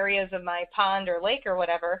different areas of my pond or lake or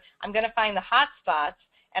whatever, I'm going to find the hot spots,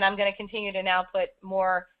 and I'm going to continue to now put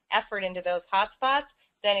more effort into those hot spots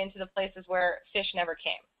than into the places where fish never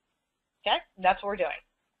came. Okay, that's what we're doing.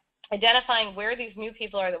 Identifying where these new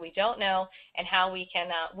people are that we don't know and how we can,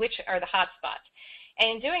 which are the hot spots.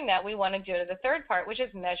 And in doing that, we want to do the third part, which is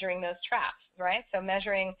measuring those traps, right? So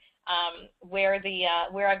measuring where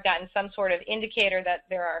I've gotten some sort of indicator that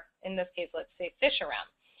there are, in this case, let's say fish around.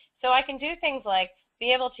 So I can do things like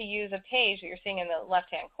be able to use a page that you're seeing in the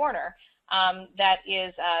left-hand corner that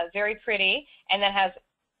is very pretty and that has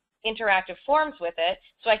interactive forms with it,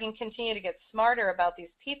 so I can continue to get smarter about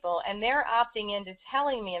these people, and they're opting into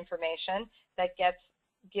telling me information that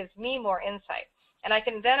gives me more insight. And I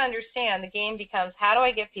can then understand the game becomes, how do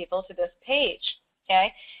I get people to this page?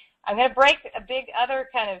 Okay, I'm going to break a big other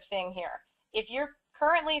kind of thing here. If you're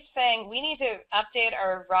currently saying we need to update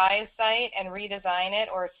our Rise site and redesign it,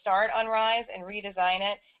 or start on Rise and redesign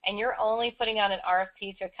it, and you're only putting out an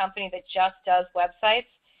RFP to a company that just does websites,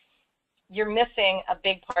 you're missing a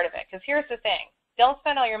big part of it. Because here's the thing. Don't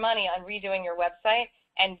spend all your money on redoing your website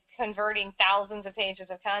and converting thousands of pages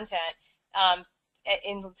of content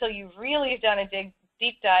until you've really done a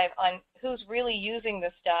deep dive on who's really using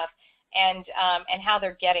this stuff and how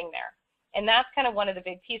they're getting there. And that's kind of one of the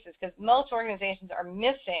big pieces, because most organizations are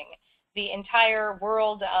missing the entire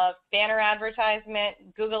world of banner advertisement,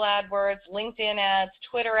 Google AdWords, LinkedIn ads,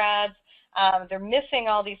 Twitter ads. They're missing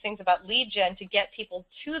all these things about lead gen to get people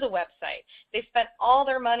to the website. They spent all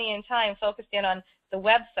their money and time focused in on the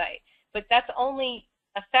website, but that's only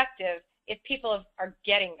effective if people are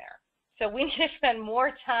getting there. So we need to spend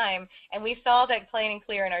more time, and we saw that plain and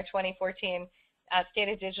clear in our 2014 State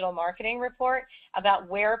of Digital Marketing report about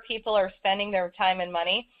where people are spending their time and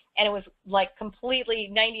money, and it was like completely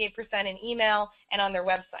 98% in email and on their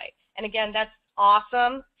website. And again, that's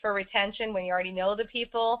awesome for retention when you already know the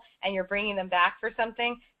people and you're bringing them back for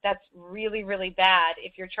something. That's really, really bad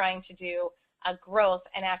if you're trying to do a growth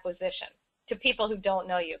and acquisition to people who don't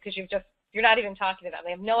know you, because you're not even talking to them.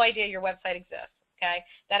 They have no idea your website exists. Okay,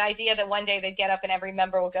 that idea that one day they get up and every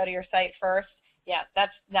member will go to your site first, yeah,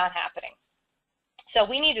 that's not happening. So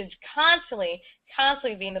we need to constantly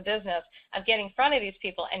be in the business of getting in front of these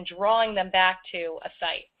people and drawing them back to a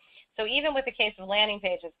site. So even with the case of landing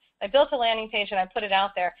pages, I built a landing page and I put it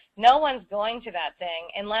out there. No one's going to that thing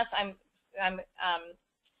unless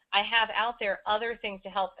I have out there other things to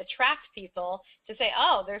help attract people to say,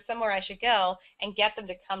 oh, there's somewhere I should go, and get them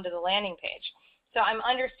to come to the landing page. So I'm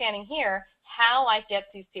understanding here how I get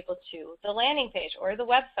these people to the landing page or the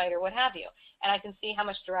website or what have you. And I can see how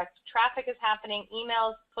much direct traffic is happening,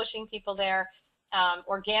 emails pushing people there,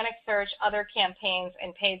 organic search, other campaigns,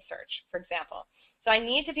 and paid search, for example. So I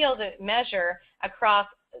need to be able to measure across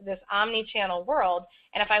this omni-channel world.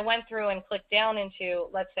 And if I went through and clicked down into,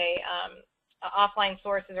 let's say, offline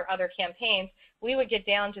sources or other campaigns, we would get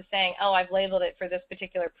down to saying, oh, I've labeled it for this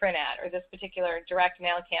particular print ad or this particular direct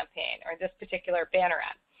mail campaign or this particular banner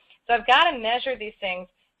ad. So I've got to measure these things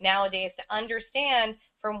nowadays to understand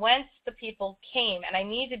from whence the people came, and I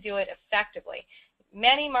need to do it effectively.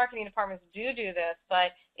 Many marketing departments do this,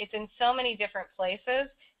 but it's in so many different places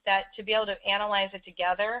that to be able to analyze it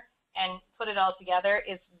together and put it all together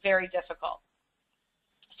is very difficult.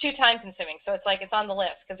 It's too time consuming, so it's like it's on the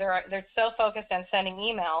list because they're so focused on sending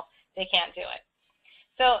emails they can't do it.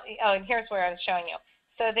 So, oh, and here's where I was showing you.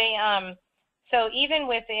 So they, so even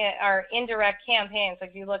with our indirect campaigns,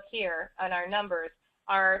 like you look here on our numbers,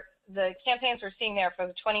 the campaigns we're seeing there for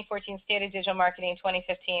the 2014 State of Digital Marketing,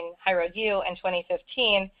 2015 HighRoad U, and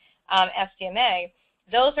 2015 SDMA,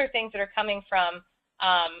 those are things that are coming from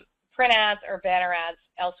print ads or banner ads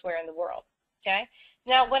elsewhere in the world, okay?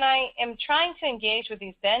 Now, when I am trying to engage with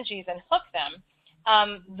these Benjis and hook them,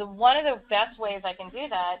 one of the best ways I can do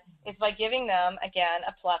that is by giving them, again,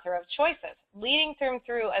 a plethora of choices, leading them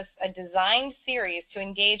through a designed series to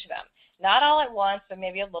engage them, not all at once, but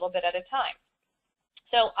maybe a little bit at a time.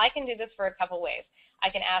 So I can do this for a couple ways. I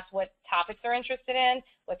can ask what topics they're interested in,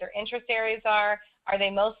 what their interest areas are they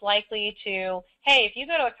most likely to, hey, if you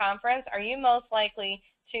go to a conference, are you most likely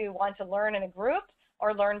to want to learn in a group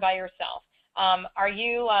or learn by yourself?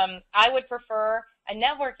 I would prefer a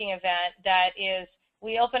networking event that is,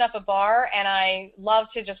 we open up a bar and I love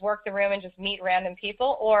to just work the room and just meet random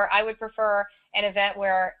people, or I would prefer an event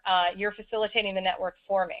where you're facilitating the network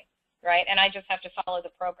for me, right? And I just have to follow the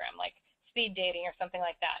program, like speed dating or something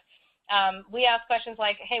like that. We ask questions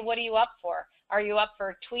like, hey, what are you up for? Are you up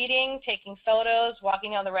for tweeting, taking photos,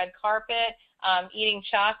 walking on the red carpet, eating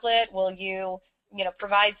chocolate? Will you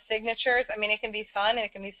provide signatures? I mean, it can be fun and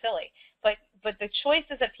it can be silly. But the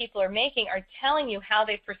choices that people are making are telling you how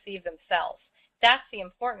they perceive themselves. That's the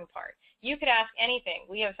important part. You could ask anything.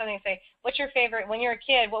 We have something to say, what's your favorite, when you're a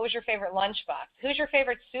kid, what was your favorite lunchbox? Who's your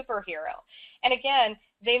favorite superhero? And again,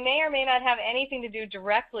 they may or may not have anything to do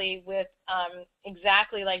directly with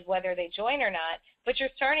exactly like whether they join or not, but you're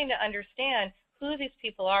starting to understand who these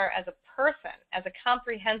people are as a person, as a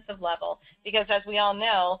comprehensive level, because as we all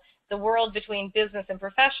know, the world between business and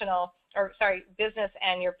professional, or sorry, business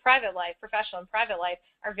and your private life, professional and private life,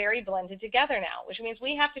 are very blended together now, which means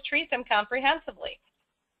we have to treat them comprehensively.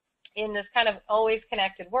 In this kind of always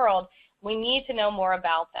connected world, we need to know more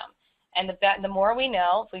about them. And the more we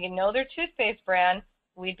know, if we can know their toothpaste brand,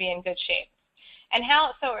 we'd be in good shape. And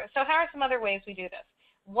so how are some other ways we do this?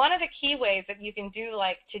 One of the key ways that you can do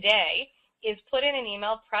like today is put in an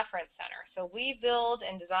email preference center. So we build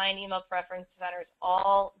and design email preference centers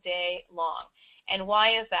all day long. And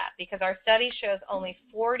why is that? Because our study shows only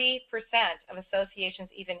 40% of associations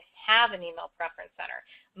even have an email preference center.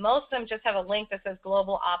 Most of them just have a link that says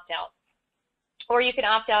global opt-out. Or you can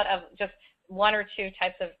opt out of just one or two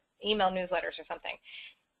types of email newsletters or something.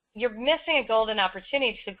 You're missing a golden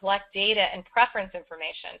opportunity to collect data and preference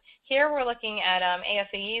information. Here we're looking at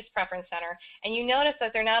ASAE's preference center, and you notice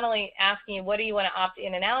that they're not only asking you what do you want to opt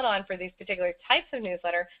in and out on for these particular types of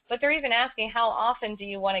newsletter, but they're even asking how often do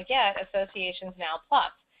you want to get Associations Now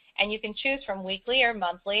Plus. And you can choose from weekly or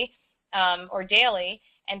monthly or daily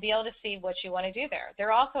and be able to see what you want to do there.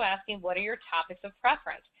 They're also asking what are your topics of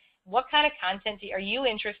preference. What kind of content are you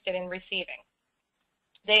interested in receiving?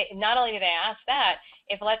 Not only do they ask that,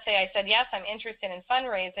 if let's say I said, yes, I'm interested in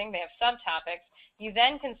fundraising, they have subtopics, you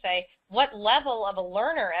then can say, what level of a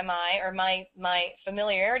learner am I, or my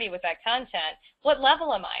familiarity with that content, what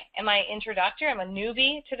level am I? Am I introductory? I'm a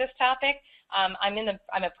newbie to this topic? I'm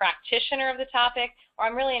a practitioner of the topic, or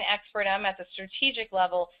I'm really an expert. I'm at the strategic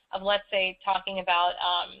level of, let's say, talking about,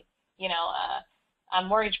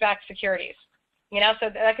 mortgage-backed securities. So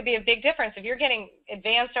that could be a big difference. If you're getting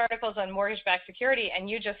advanced articles on mortgage-backed security and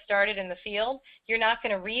you just started in the field, you're not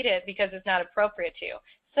going to read it because it's not appropriate to you.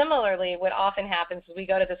 Similarly, what often happens is we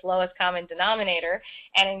go to this lowest common denominator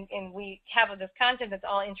and we have this content that's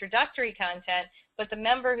all introductory content, but the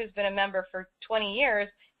member who's been a member for 20 years,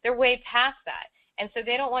 they're way past that. And so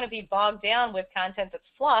they don't want to be bogged down with content that's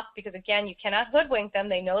fluff because, again, you cannot hoodwink them.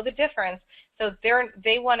 They know the difference. So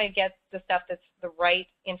they want to get the stuff that's the right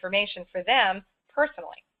information for them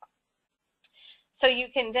personally. So you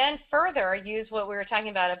can then further use what we were talking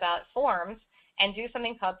about forms and do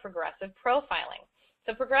something called progressive profiling.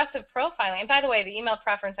 So progressive profiling, and by the way, the email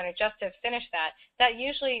preference center, just to finish that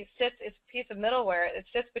usually sits, it's a piece of middleware, it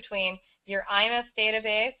sits between your iMIS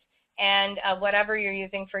database and whatever you're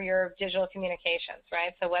using for your digital communications,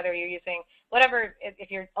 right? So whether you're using, whatever, if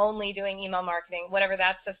you're only doing email marketing, whatever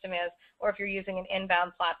that system is, or if you're using an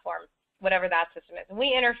inbound platform, whatever that system is. And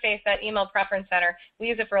we interface that email preference center. We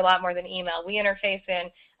use it for a lot more than email. We interface in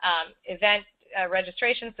event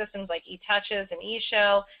registration systems like eTouches and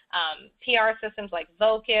eShow, PR systems like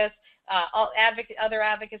Vocus, other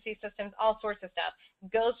advocacy systems, all sorts of stuff.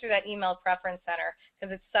 Goes through that email preference center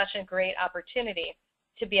because it's such a great opportunity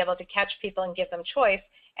to be able to catch people and give them choice,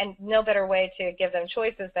 and no better way to give them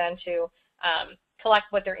choices than to collect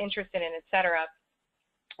what they're interested in, et cetera,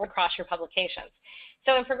 across your publications.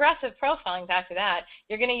 So in progressive profiling, back to that,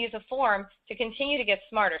 you're going to use a form to continue to get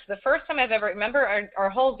smarter. So the first time I've ever, remember our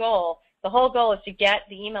whole goal, the whole goal is to get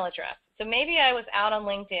the email address. So maybe I was out on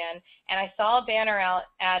LinkedIn and I saw a banner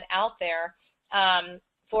ad out there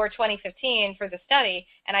for 2015 for the study,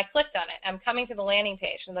 and I clicked on it. I'm coming to the landing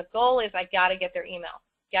page, and the goal is I got to get their email.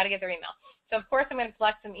 Got to get their email. So of course I'm going to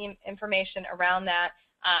collect some information around that.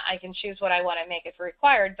 I can choose what I want to make it for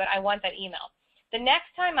required, but I want that email. The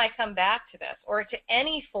next time I come back to this, or to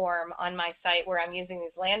any form on my site where I'm using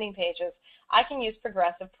these landing pages, I can use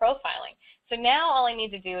progressive profiling. So now all I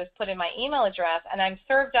need to do is put in my email address, and I'm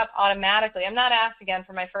served up automatically. I'm not asked again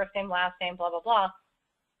for my first name, last name, blah, blah, blah.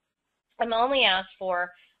 I'm only asked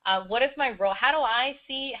for what is my role, how do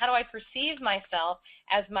I perceive myself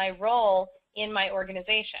as my role in my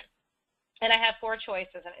organization? And I have 4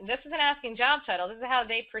 choices. And this isn't asking job title, this is how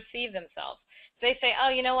they perceive themselves. So they say, oh,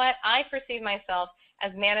 you know what, I perceive myself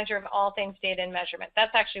as manager of all things data and measurement.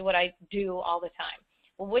 That's actually what I do all the time.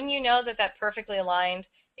 Well, wouldn't you know that that perfectly aligned,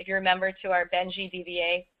 if you remember, to our Benji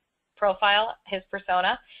DBA profile, his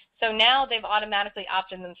persona? So now they've automatically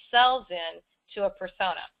opted themselves in to a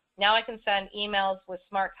persona. Now I can send emails with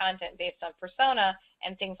smart content based on persona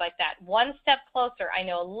and things like that. One step closer, I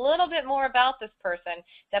know a little bit more about this person,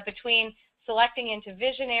 that between selecting into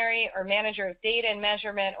visionary or manager of data and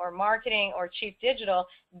measurement or marketing or chief digital,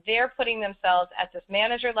 they're putting themselves at this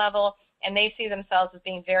manager level, and they see themselves as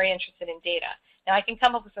being very interested in data. Now I can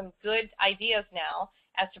come up with some good ideas now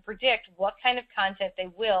as to predict what kind of content they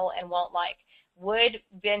will and won't like. Would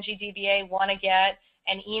Benji DBA want to get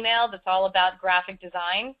an email that's all about graphic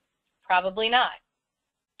design? Probably not.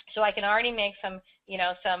 So I can already make some,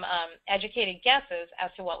 educated guesses as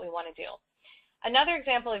to what we want to do. Another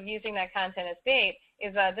example of using that content as bait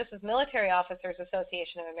is this is Military Officers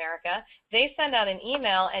Association of America. They send out an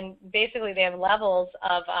email, and basically they have levels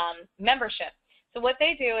of membership. So what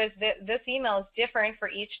they do is this email is different for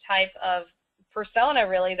each type of persona,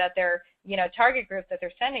 really, that they're, target group that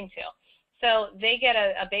they're sending to. So they get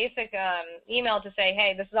a basic email to say,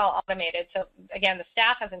 hey, this is all automated. So again, the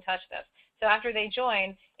staff hasn't touched this. So after they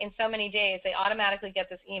join, in so many days, they automatically get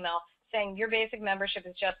this email saying your basic membership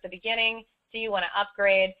is just the beginning. Do you want to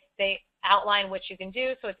upgrade? They outline what you can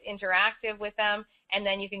do, so it's interactive with them, and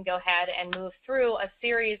then you can go ahead and move through a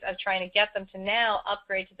series of trying to get them to now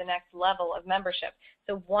upgrade to the next level of membership.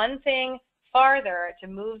 So one thing farther to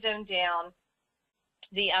move them down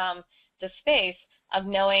the space of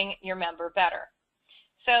knowing your member better.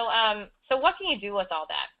 So, so what can you do with all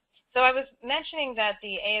that? So I was mentioning that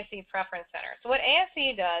the ASE Preference Center. So what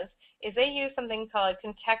ASE does is they use something called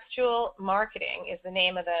contextual marketing, is the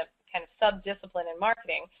name of the kind of sub-discipline in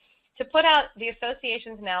marketing, to put out the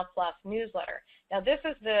Associations Now Plus newsletter. Now this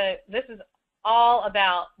is all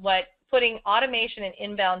about putting automation and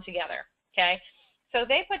inbound together, okay? So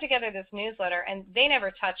they put together this newsletter, and they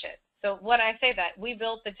never touch it. So when I say that, we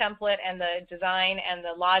built the template and the design and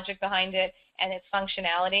the logic behind it and its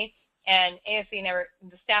functionality, and ASE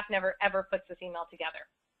the staff never ever puts this email together.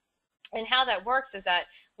 And how that works is that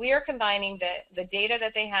we are combining the data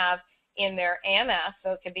that they have in their AMS,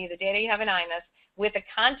 so it could be the data you have in iMIS, with the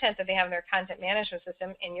content that they have in their content management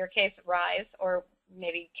system, in your case, RISE, or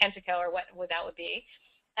maybe Kentico, or what that would be.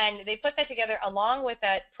 And they put that together along with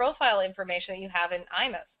that profile information that you have in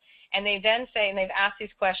iMIS. And they then say, and they've asked these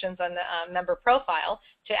questions on the member profile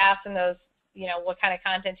to ask them those, what kind of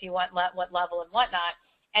content do you want, what level, and whatnot.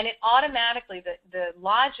 And it automatically, the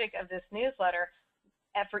logic of this newsletter,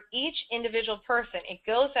 for each individual person, it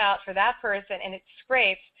goes out for that person and it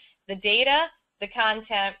scrapes the data, the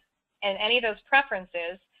content, and any of those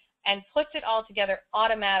preferences and puts it all together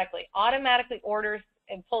automatically orders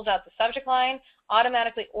it pulls out the subject line,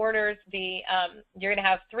 automatically orders the, you're going to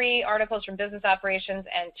have 3 articles from business operations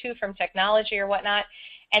and 2 from technology or whatnot,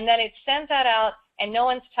 and then it sends that out and no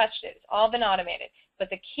one's touched it. It's all been automated. But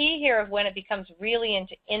the key here of when it becomes really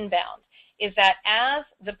into inbound is that as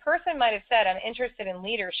the person might have said, I'm interested in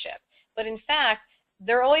leadership, but in fact,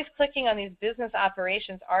 they're always clicking on these business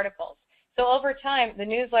operations articles. So over time, the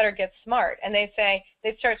newsletter gets smart, and they say,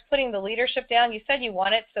 it starts putting the leadership down. You said you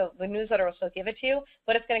want it, so the newsletter will still give it to you,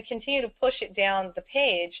 but it's going to continue to push it down the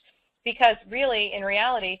page because really, in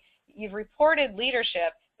reality, you've reported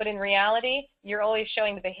leadership, but in reality, you're always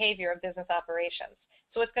showing the behavior of business operations.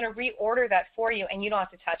 So it's going to reorder that for you, and you don't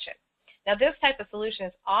have to touch it. Now, this type of solution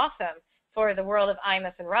is awesome for the world of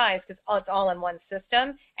iMIS and RISE because it's all in one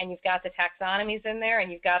system, and you've got the taxonomies in there,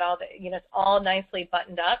 and you've got all the, it's all nicely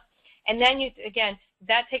buttoned up. And then, again,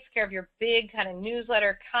 that takes care of your big kind of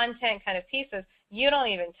newsletter content kind of pieces. You don't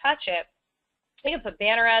even touch it. You can put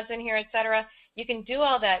banner ads in here, etc. You can do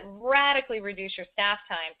all that, radically reduce your staff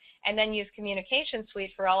time, and then use Communication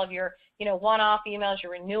Suite for all of your, one-off emails,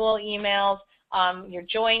 your renewal emails, your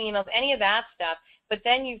join emails, any of that stuff. But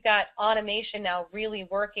then you've got automation now really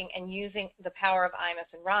working and using the power of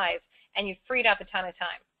iMIS and RISE, and you've freed up a ton of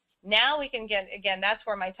time. Now we can get, again, that's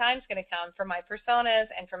where my time's going to come for my personas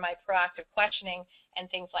and for my proactive questioning and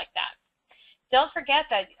things like that. Don't forget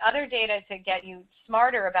that other data to get you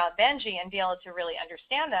smarter about Benji and be able to really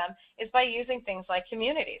understand them is by using things like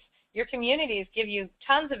communities. Your communities give you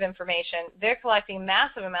tons of information. They're collecting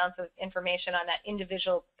massive amounts of information on that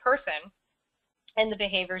individual person and the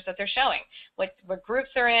behaviors that they're showing, what groups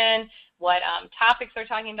they're in, what topics they're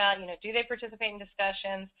talking about, do they participate in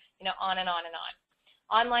discussions, on and on and on.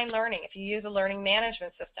 Online learning, if you use a learning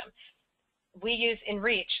management system. We use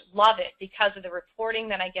InReach, love it because of the reporting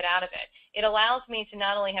that I get out of it. It allows me to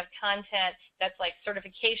not only have content that's like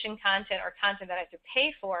certification content or content that I have to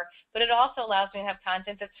pay for, but it also allows me to have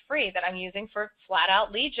content that's free that I'm using for flat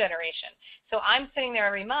out lead generation. So I'm sitting there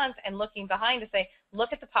every month and looking behind to say,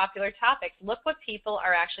 look at the popular topics, look what people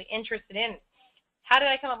are actually interested in. How did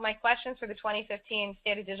I come up with my questions for the 2015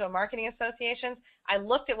 State of Digital Marketing Associations? I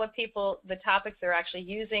looked at what the topics they're actually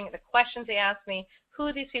using, the questions they asked me,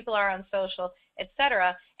 who these people are on social,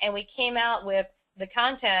 etc., and we came out with the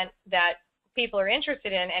content that people are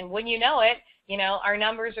interested in, and when you know it, our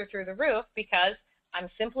numbers are through the roof because I'm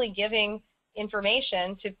simply giving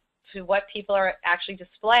information to what people are actually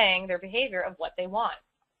displaying their behavior of what they want.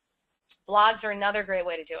 Blogs are another great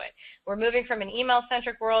way to do it. We're moving from an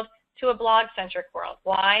email-centric world to a blog-centric world.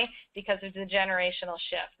 Why? Because of the generational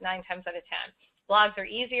shift, 9 times out of 10. Blogs are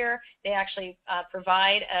easier. They actually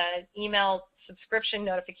provide an email subscription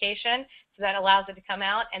notification, so that allows it to come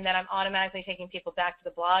out, and then I'm automatically taking people back to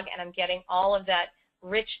the blog, and I'm getting all of that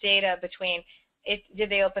rich data between did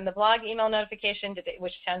they open the blog email notification,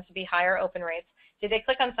 which tends to be higher open rates, did they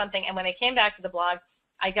click on something, and when they came back to the blog,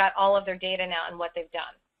 I got all of their data now and what they've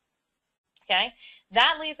done. Okay?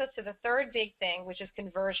 That leads us to the third big thing, which is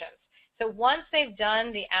conversions. So once they've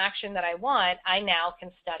done the action that I want, I now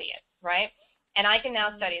can study it, right? And I can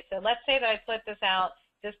now study it. So let's say that I put this out,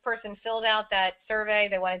 this person filled out that survey,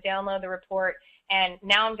 they want to download the report, and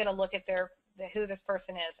now I'm going to look at who this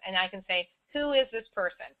person is, and I can say, who is this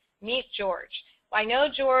person? Meet George. I know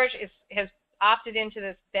George has opted into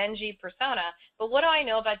this Benji persona, but what do I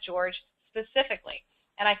know about George specifically?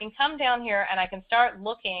 And I can come down here and I can start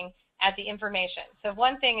looking at the information. So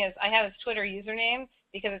one thing is I have his Twitter username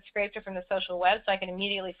because it scraped it from the social web, so I can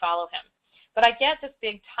immediately follow him. But I get this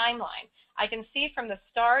big timeline. I can see from the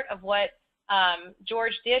start of what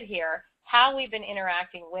George did here how we've been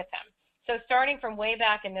interacting with him. So starting from way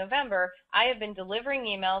back in November, I have been delivering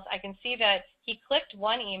emails. I can see that he clicked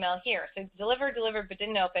one email here. So delivered, but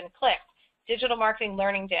didn't open, clicked. Digital Marketing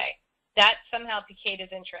Learning Day. That somehow piqued his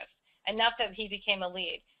interest, enough that he became a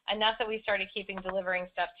lead, enough that we started delivering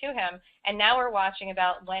stuff to him, and now we're watching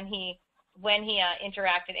about when he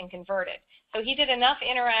interacted and converted. So he did enough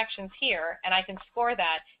interactions here, and I can score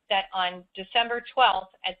that on December 12th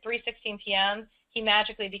at 3:16 p.m., he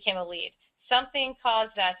magically became a lead. Something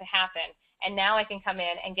caused that to happen, and now I can come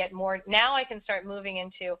in and get more. Now I can start moving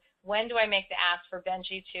into when do I make the ask for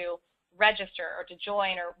Benji to register or to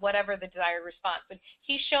join or whatever the desired response. But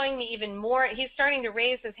he's showing me even more. He's starting to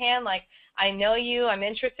raise his hand like, I know you, I'm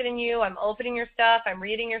interested in you, I'm opening your stuff, I'm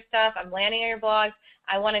reading your stuff, I'm landing on your blogs,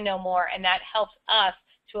 I want to know more. And that helps us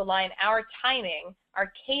to align our timing,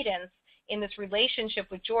 our cadence in this relationship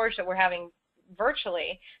with George that we're having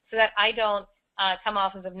virtually so that I don't come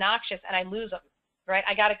off as obnoxious and I lose them, right?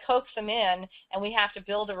 I got to coax them in, and we have to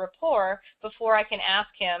build a rapport before I can ask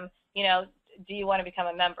him, do you want to become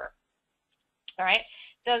a member? All right.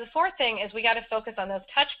 The fourth thing is we got to focus on those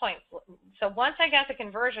touch points. So once I got the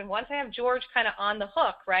conversion, once I have George kind of on the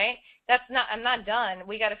hook, right? I'm not done.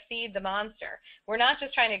 We got to feed the monster. We're not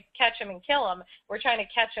just trying to catch them and kill them. We're trying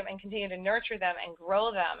to catch them and continue to nurture them and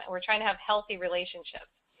grow them. And we're trying to have healthy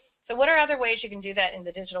relationships. So what are other ways you can do that in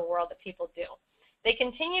the digital world that people do? They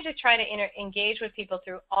continue to try to engage with people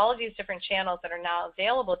through all of these different channels that are now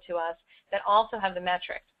available to us that also have the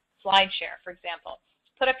metrics. SlideShare, for example.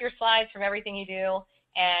 Put up your slides from everything you do,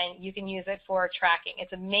 and you can use it for tracking.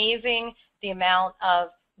 It's amazing the amount of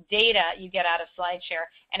data you get out of SlideShare.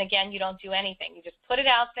 And again, you don't do anything. You just put it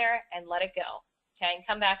out there and let it go. Okay, and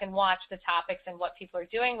come back and watch the topics and what people are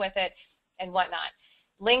doing with it and whatnot.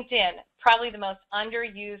 LinkedIn, probably the most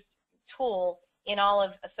underused tool in all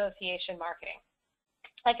of association marketing.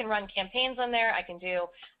 I can run campaigns on there. I can do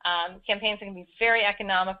campaigns that can be very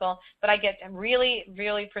economical, but I get really,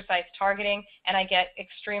 really precise targeting, and I get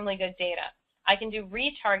extremely good data. I can do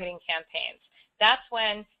retargeting campaigns. That's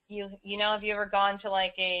when you know, have you ever gone to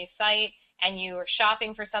like a site and you are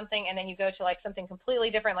shopping for something and then you go to like something completely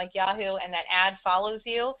different like Yahoo and that ad follows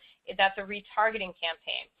you? That's a retargeting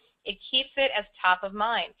campaign. It keeps it as top of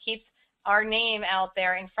mind, keeps our name out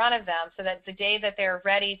there in front of them so that the day that they're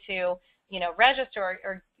ready to, you know, register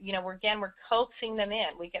or you know, we're coaxing them in.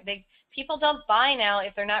 People don't buy now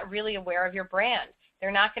if they're not really aware of your brand.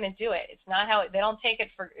 They're not going to do it. It's not how they don't take it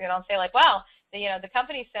for, they don't say like, well, the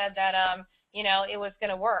company said that you know, it was going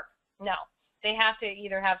to work. No, they have to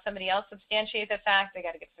either have somebody else substantiate the fact. They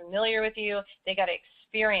got to get familiar with you. They got to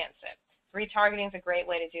experience it. Retargeting is a great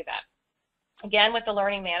way to do that. Again, with the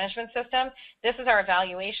learning management system, this is our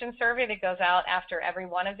evaluation survey that goes out after every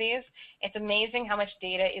one of these. It's amazing how much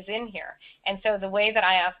data is in here. And so the way that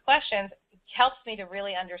I ask questions helps me to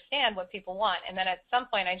really understand what people want. And then at some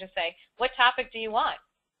point I just say, what topic do you want?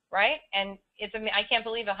 Right? And I can't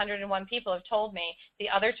believe 101 people have told me the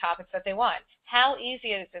other topics that they want. How easy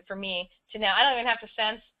is it for me to now, I don't even have to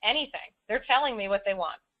sense anything. They're telling me what they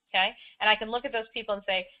want, okay? And I can look at those people and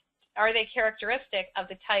say, are they characteristic of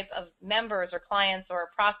the type of members or clients or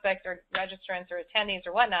prospects or registrants or attendees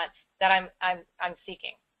or whatnot that I'm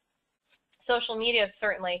seeking? Social media,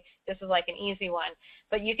 certainly, this is like an easy one,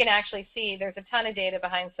 but you can actually see there's a ton of data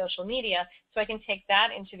behind social media, so I can take that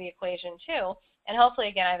into the equation too. And hopefully,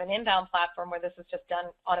 again, I have an inbound platform where this is just done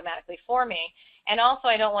automatically for me. And also,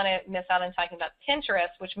 I don't want to miss out on talking about Pinterest,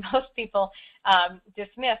 which most people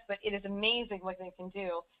dismiss, but it is amazing what they can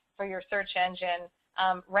do for your search engine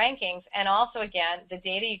rankings. And also, again, the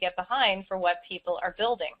data you get behind for what people are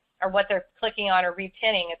building or what they're clicking on or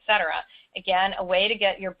repinning, etc. Again, a way to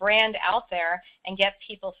get your brand out there and get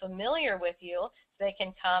people familiar with you so they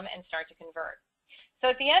can come and start to convert. So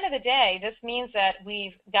at the end of the day, this means that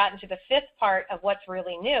we've gotten to the fifth part of what's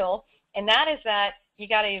really new, and that is that you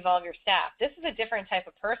got to evolve your staff. This is a different type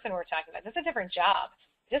of person we're talking about. This is a different job.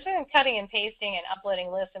 This isn't cutting and pasting and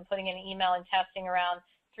uploading lists and putting in an email and testing around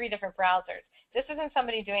 3 different browsers. This isn't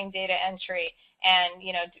somebody doing data entry and,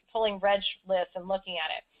 you know, pulling reg lists and looking at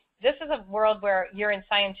it. This is a world where you're in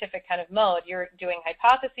scientific kind of mode. You're doing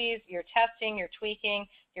hypotheses, you're testing, you're tweaking,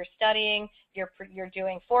 you're studying, you're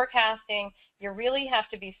doing forecasting. You really have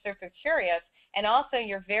to be super curious, and also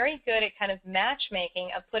you're very good at kind of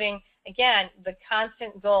matchmaking of putting, again, the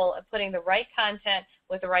constant goal of putting the right content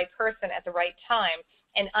with the right person at the right time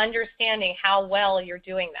and understanding how well you're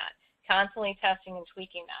doing that, constantly testing and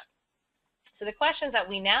tweaking that. So the questions that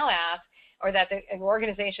we now ask, or that the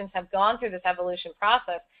organizations have gone through this evolution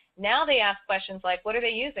process, now they ask questions like, what are they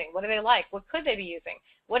using? What do they like? What could they be using?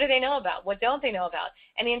 What do they know about? What don't they know about?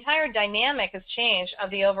 And the entire dynamic has changed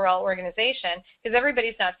of the overall organization because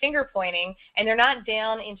everybody's not finger pointing and they're not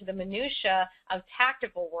down into the minutia of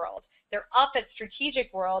tactical world. They're up at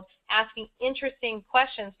strategic world asking interesting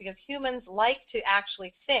questions because humans like to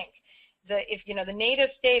actually think. The native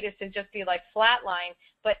state is to just be like flatline,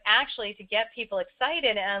 but actually to get people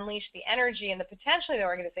excited and unleash the energy and the potential of the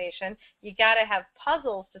organization, you got to have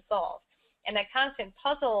puzzles to solve. And that constant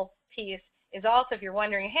puzzle piece is also, if you're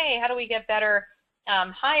wondering, hey, how do we get better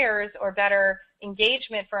hires or better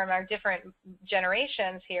engagement from our different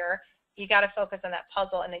generations here, you got to focus on that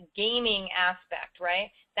puzzle and the gaming aspect,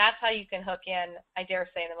 right? That's how you can hook in, I dare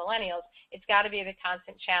say, the millennials. It's got to be the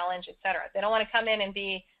constant challenge, et cetera. They don't want to come in and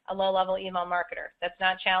be a low-level email marketer. That's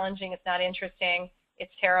not challenging. It's not interesting.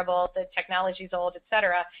 It's terrible. The technology's old, et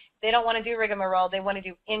cetera. They don't want to do rigmarole. They want to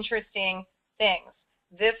do interesting things.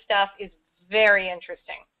 This stuff is very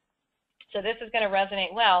interesting. So this is going to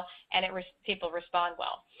resonate well, and people respond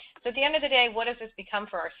well. So at the end of the day, what does this become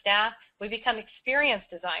for our staff? We become experienced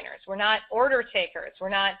designers. We're not order takers. We're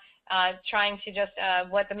not trying to just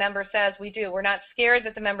what the member says, we do. We're not scared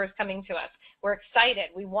that the member is coming to us. We're excited.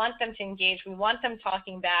 We want them to engage. We want them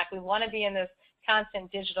talking back. We want to be in this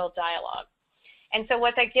constant digital dialogue. And so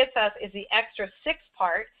what that gets us is the extra sixth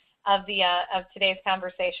part of today's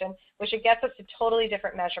conversation, which it gets us to totally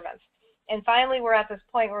different measurements. And finally, we're at this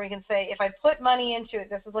point where we can say, if I put money into it,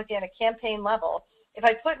 this is looking at a campaign level, if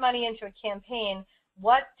I put money into a campaign,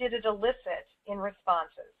 what did it elicit in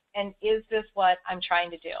responses? And is this what I'm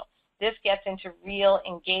trying to do? This gets into real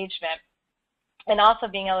engagement and also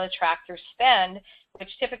being able to track through spend, which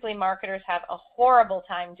typically marketers have a horrible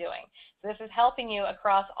time doing. So this is helping you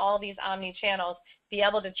across all these omni-channels be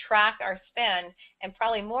able to track our spend and,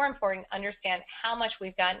 probably more important, understand how much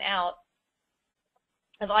we've gotten out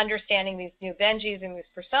of understanding these new Benjis and these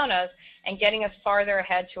personas and getting us farther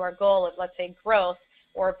ahead to our goal of, let's say, growth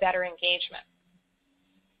or better engagement.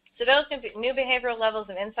 So those new behavioral levels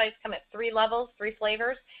of insights come at three levels, three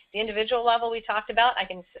flavors. The individual level we talked about, I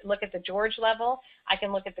can look at the George level, I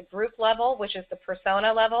can look at the group level, which is the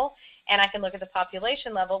persona level, and I can look at the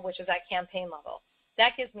population level, which is that campaign level.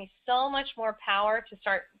 That gives me so much more power to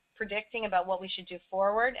start predicting about what we should do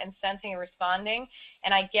forward and sensing and responding,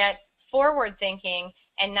 and I get forward thinking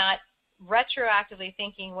and not retroactively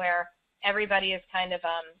thinking where everybody is kind of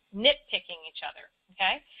nitpicking each other,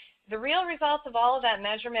 okay? The real results of all of that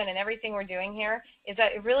measurement and everything we're doing here is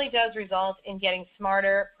that it really does result in getting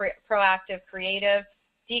smarter, proactive, creative,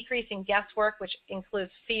 decreasing guesswork, which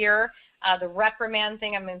includes fear, the reprimand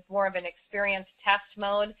thing. I'm in more of an experience test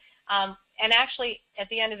mode. And actually, at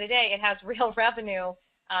the end of the day, it has real revenue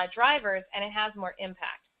drivers, and it has more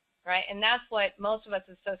impact, right? And that's what most of us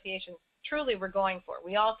associations truly we're going for.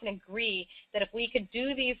 We all can agree that if we could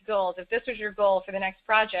do these goals, if this was your goal for the next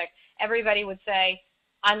project, everybody would say,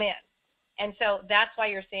 I'm in. And so that's why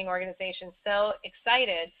you're seeing organizations so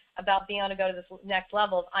excited about being able to go to this next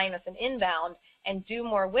level of iMIS and inbound and do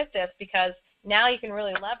more with this, because now you can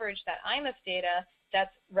really leverage that iMIS data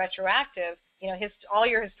that's retroactive, you know, all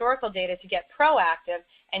your historical data to get proactive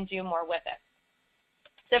and do more with it.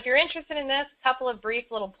 So if you're interested in this, a couple of brief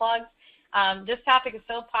little plugs. This topic is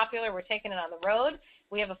so popular, we're taking it on the road.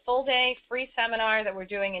 We have a full-day free seminar that we're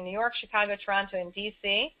doing in New York, Chicago, Toronto, and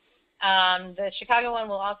DC. The Chicago one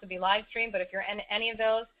will also be live streamed, but if you're in any of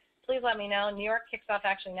those, please let me know. New York kicks off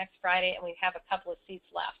actually next Friday, and we have a couple of seats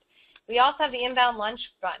left. We also have the inbound lunch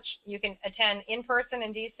bunch. You can attend in person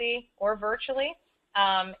in DC or virtually,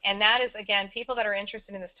 and that is, again, people that are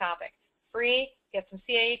interested in this topic. Free, get some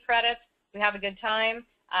CAE credits. We have a good time.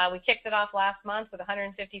 We kicked it off last month with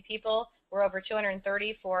 150 people. We're over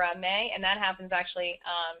 230 for May, and that happens actually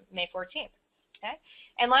May 14th. Okay?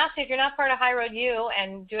 And lastly, if you're not part of HighRoad U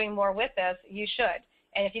and doing more with this, you should.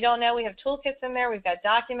 And if you don't know, we have toolkits in there. We've got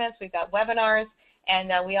documents. We've got webinars.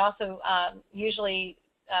 And we also usually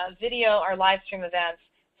video our live stream events,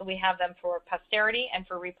 so we have them for posterity and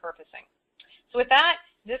for repurposing. So with that,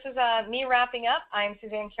 this is me wrapping up. I'm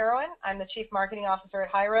Suzanne Carowin. I'm the Chief Marketing Officer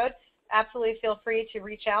at HighRoad. Absolutely feel free to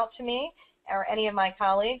reach out to me or any of my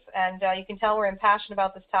colleagues. And you can tell we're impassioned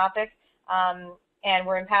about this topic. And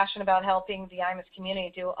we're impassioned about helping the iMIS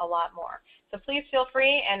community do a lot more. So please feel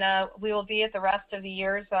free, and we will be at the rest of the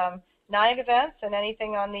year's NIAG events, and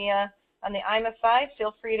anything on the iMIS side,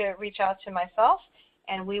 feel free to reach out to myself,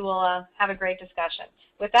 and we will have a great discussion.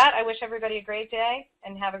 With that, I wish everybody a great day,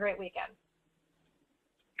 and have a great weekend.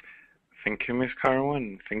 Thank you, Ms.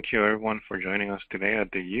 Carwin. Thank you, everyone, for joining us today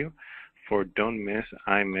at the U for Don't Miss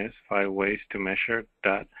iMIS 5 Ways to Measure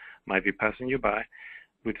that Might Be Passing You By,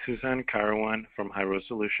 with Suzanne Carowin from HighRoad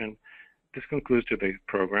Solution. This concludes today's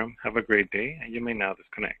program. Have a great day, and you may now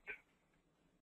disconnect.